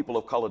brought people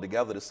of color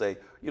together to say,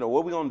 what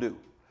are we going to do?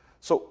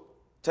 So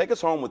take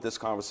us home with this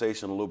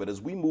conversation a little bit. As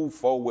we move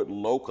forward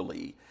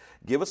locally,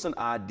 give us an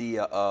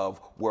idea of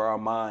where our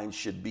minds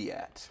should be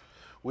at.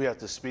 We have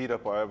to speed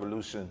up our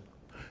evolution.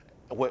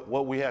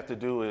 What we have to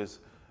do is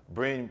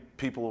bring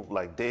people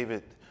like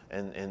David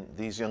and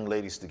these young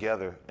ladies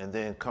together and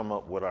then come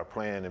up with our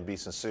plan and be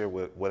sincere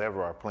with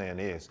whatever our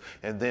plan is.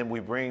 And then we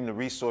bring the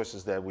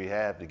resources that we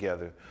have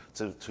together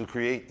to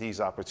create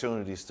these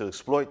opportunities, to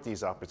exploit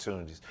these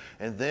opportunities.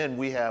 And then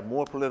we have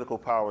more political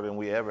power than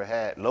we ever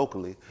had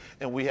locally.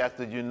 And we have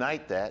to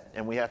unite that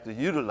and we have to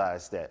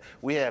utilize that.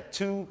 We have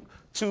two,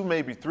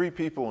 maybe three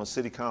people on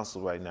city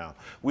council right now.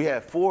 We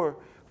have four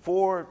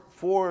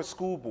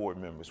school board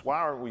members. Why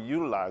aren't we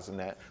utilizing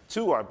that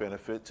to our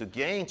benefit to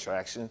gain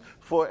traction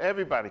for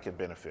everybody can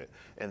benefit?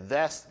 And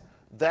that's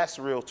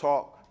real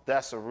talk.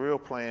 That's a real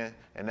plan,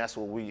 and that's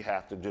what we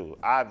have to do.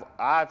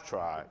 I've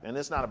tried, and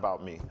it's not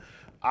about me.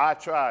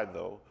 I've tried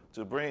though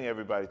to bring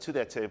everybody to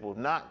that table,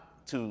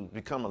 not to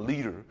become a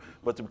leader,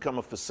 but to become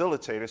a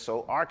facilitator,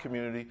 so our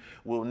community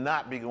will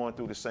not be going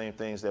through the same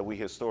things that we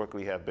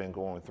historically have been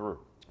going through.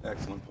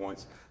 Excellent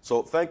points.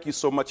 So thank you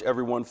so much,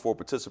 everyone, for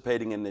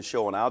participating in this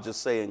show. And I'll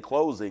just say in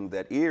closing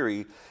that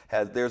Erie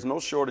there's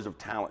no shortage of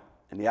talent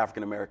in the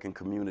African-American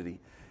community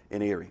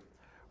in Erie.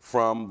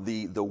 From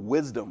the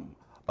wisdom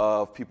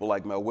of people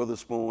like Mel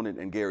Witherspoon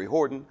and Gary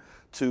Horton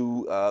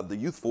to the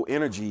youthful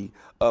energy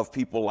of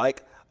people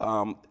like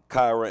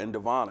Kyra and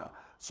Devonna.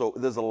 So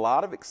there's a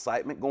lot of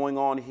excitement going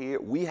on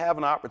here. We have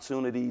an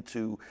opportunity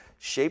to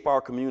shape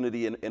our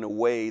community in a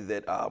way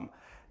that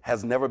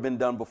has never been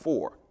done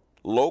before,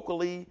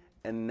 locally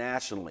and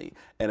nationally.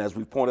 And as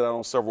we pointed out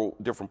on several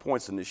different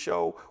points in the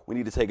show, we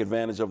need to take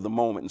advantage of the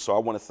moment. And so I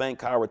want to thank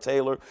Kyra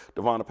Taylor,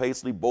 Devonna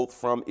Paisley, both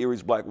from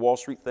Erie's Black Wall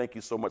Street. Thank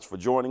you so much for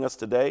joining us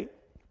today.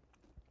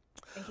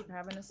 Thank you for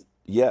having us.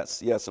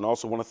 Yes. And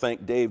also want to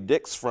thank Dave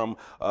Dix from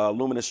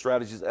Luminous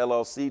Strategies,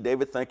 LLC.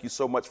 David, thank you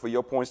so much for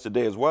your points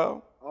today as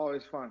well.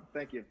 Always fun.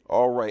 Thank you.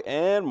 All right.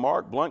 And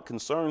Mark Blunt,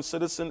 concerned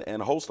citizen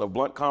and host of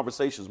Blunt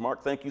Conversations.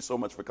 Mark, thank you so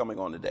much for coming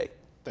on today.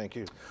 Thank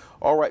you.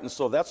 All right, and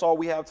so that's all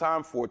we have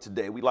time for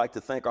today. We'd like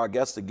to thank our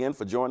guests again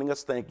for joining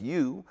us. Thank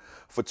you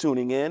for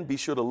tuning in. Be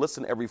sure to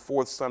listen every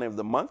fourth Sunday of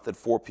the month at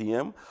 4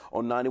 p.m.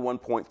 on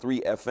 91.3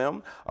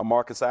 FM. I'm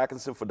Marcus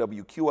Atkinson for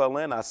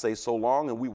WQLN. I say so long, and we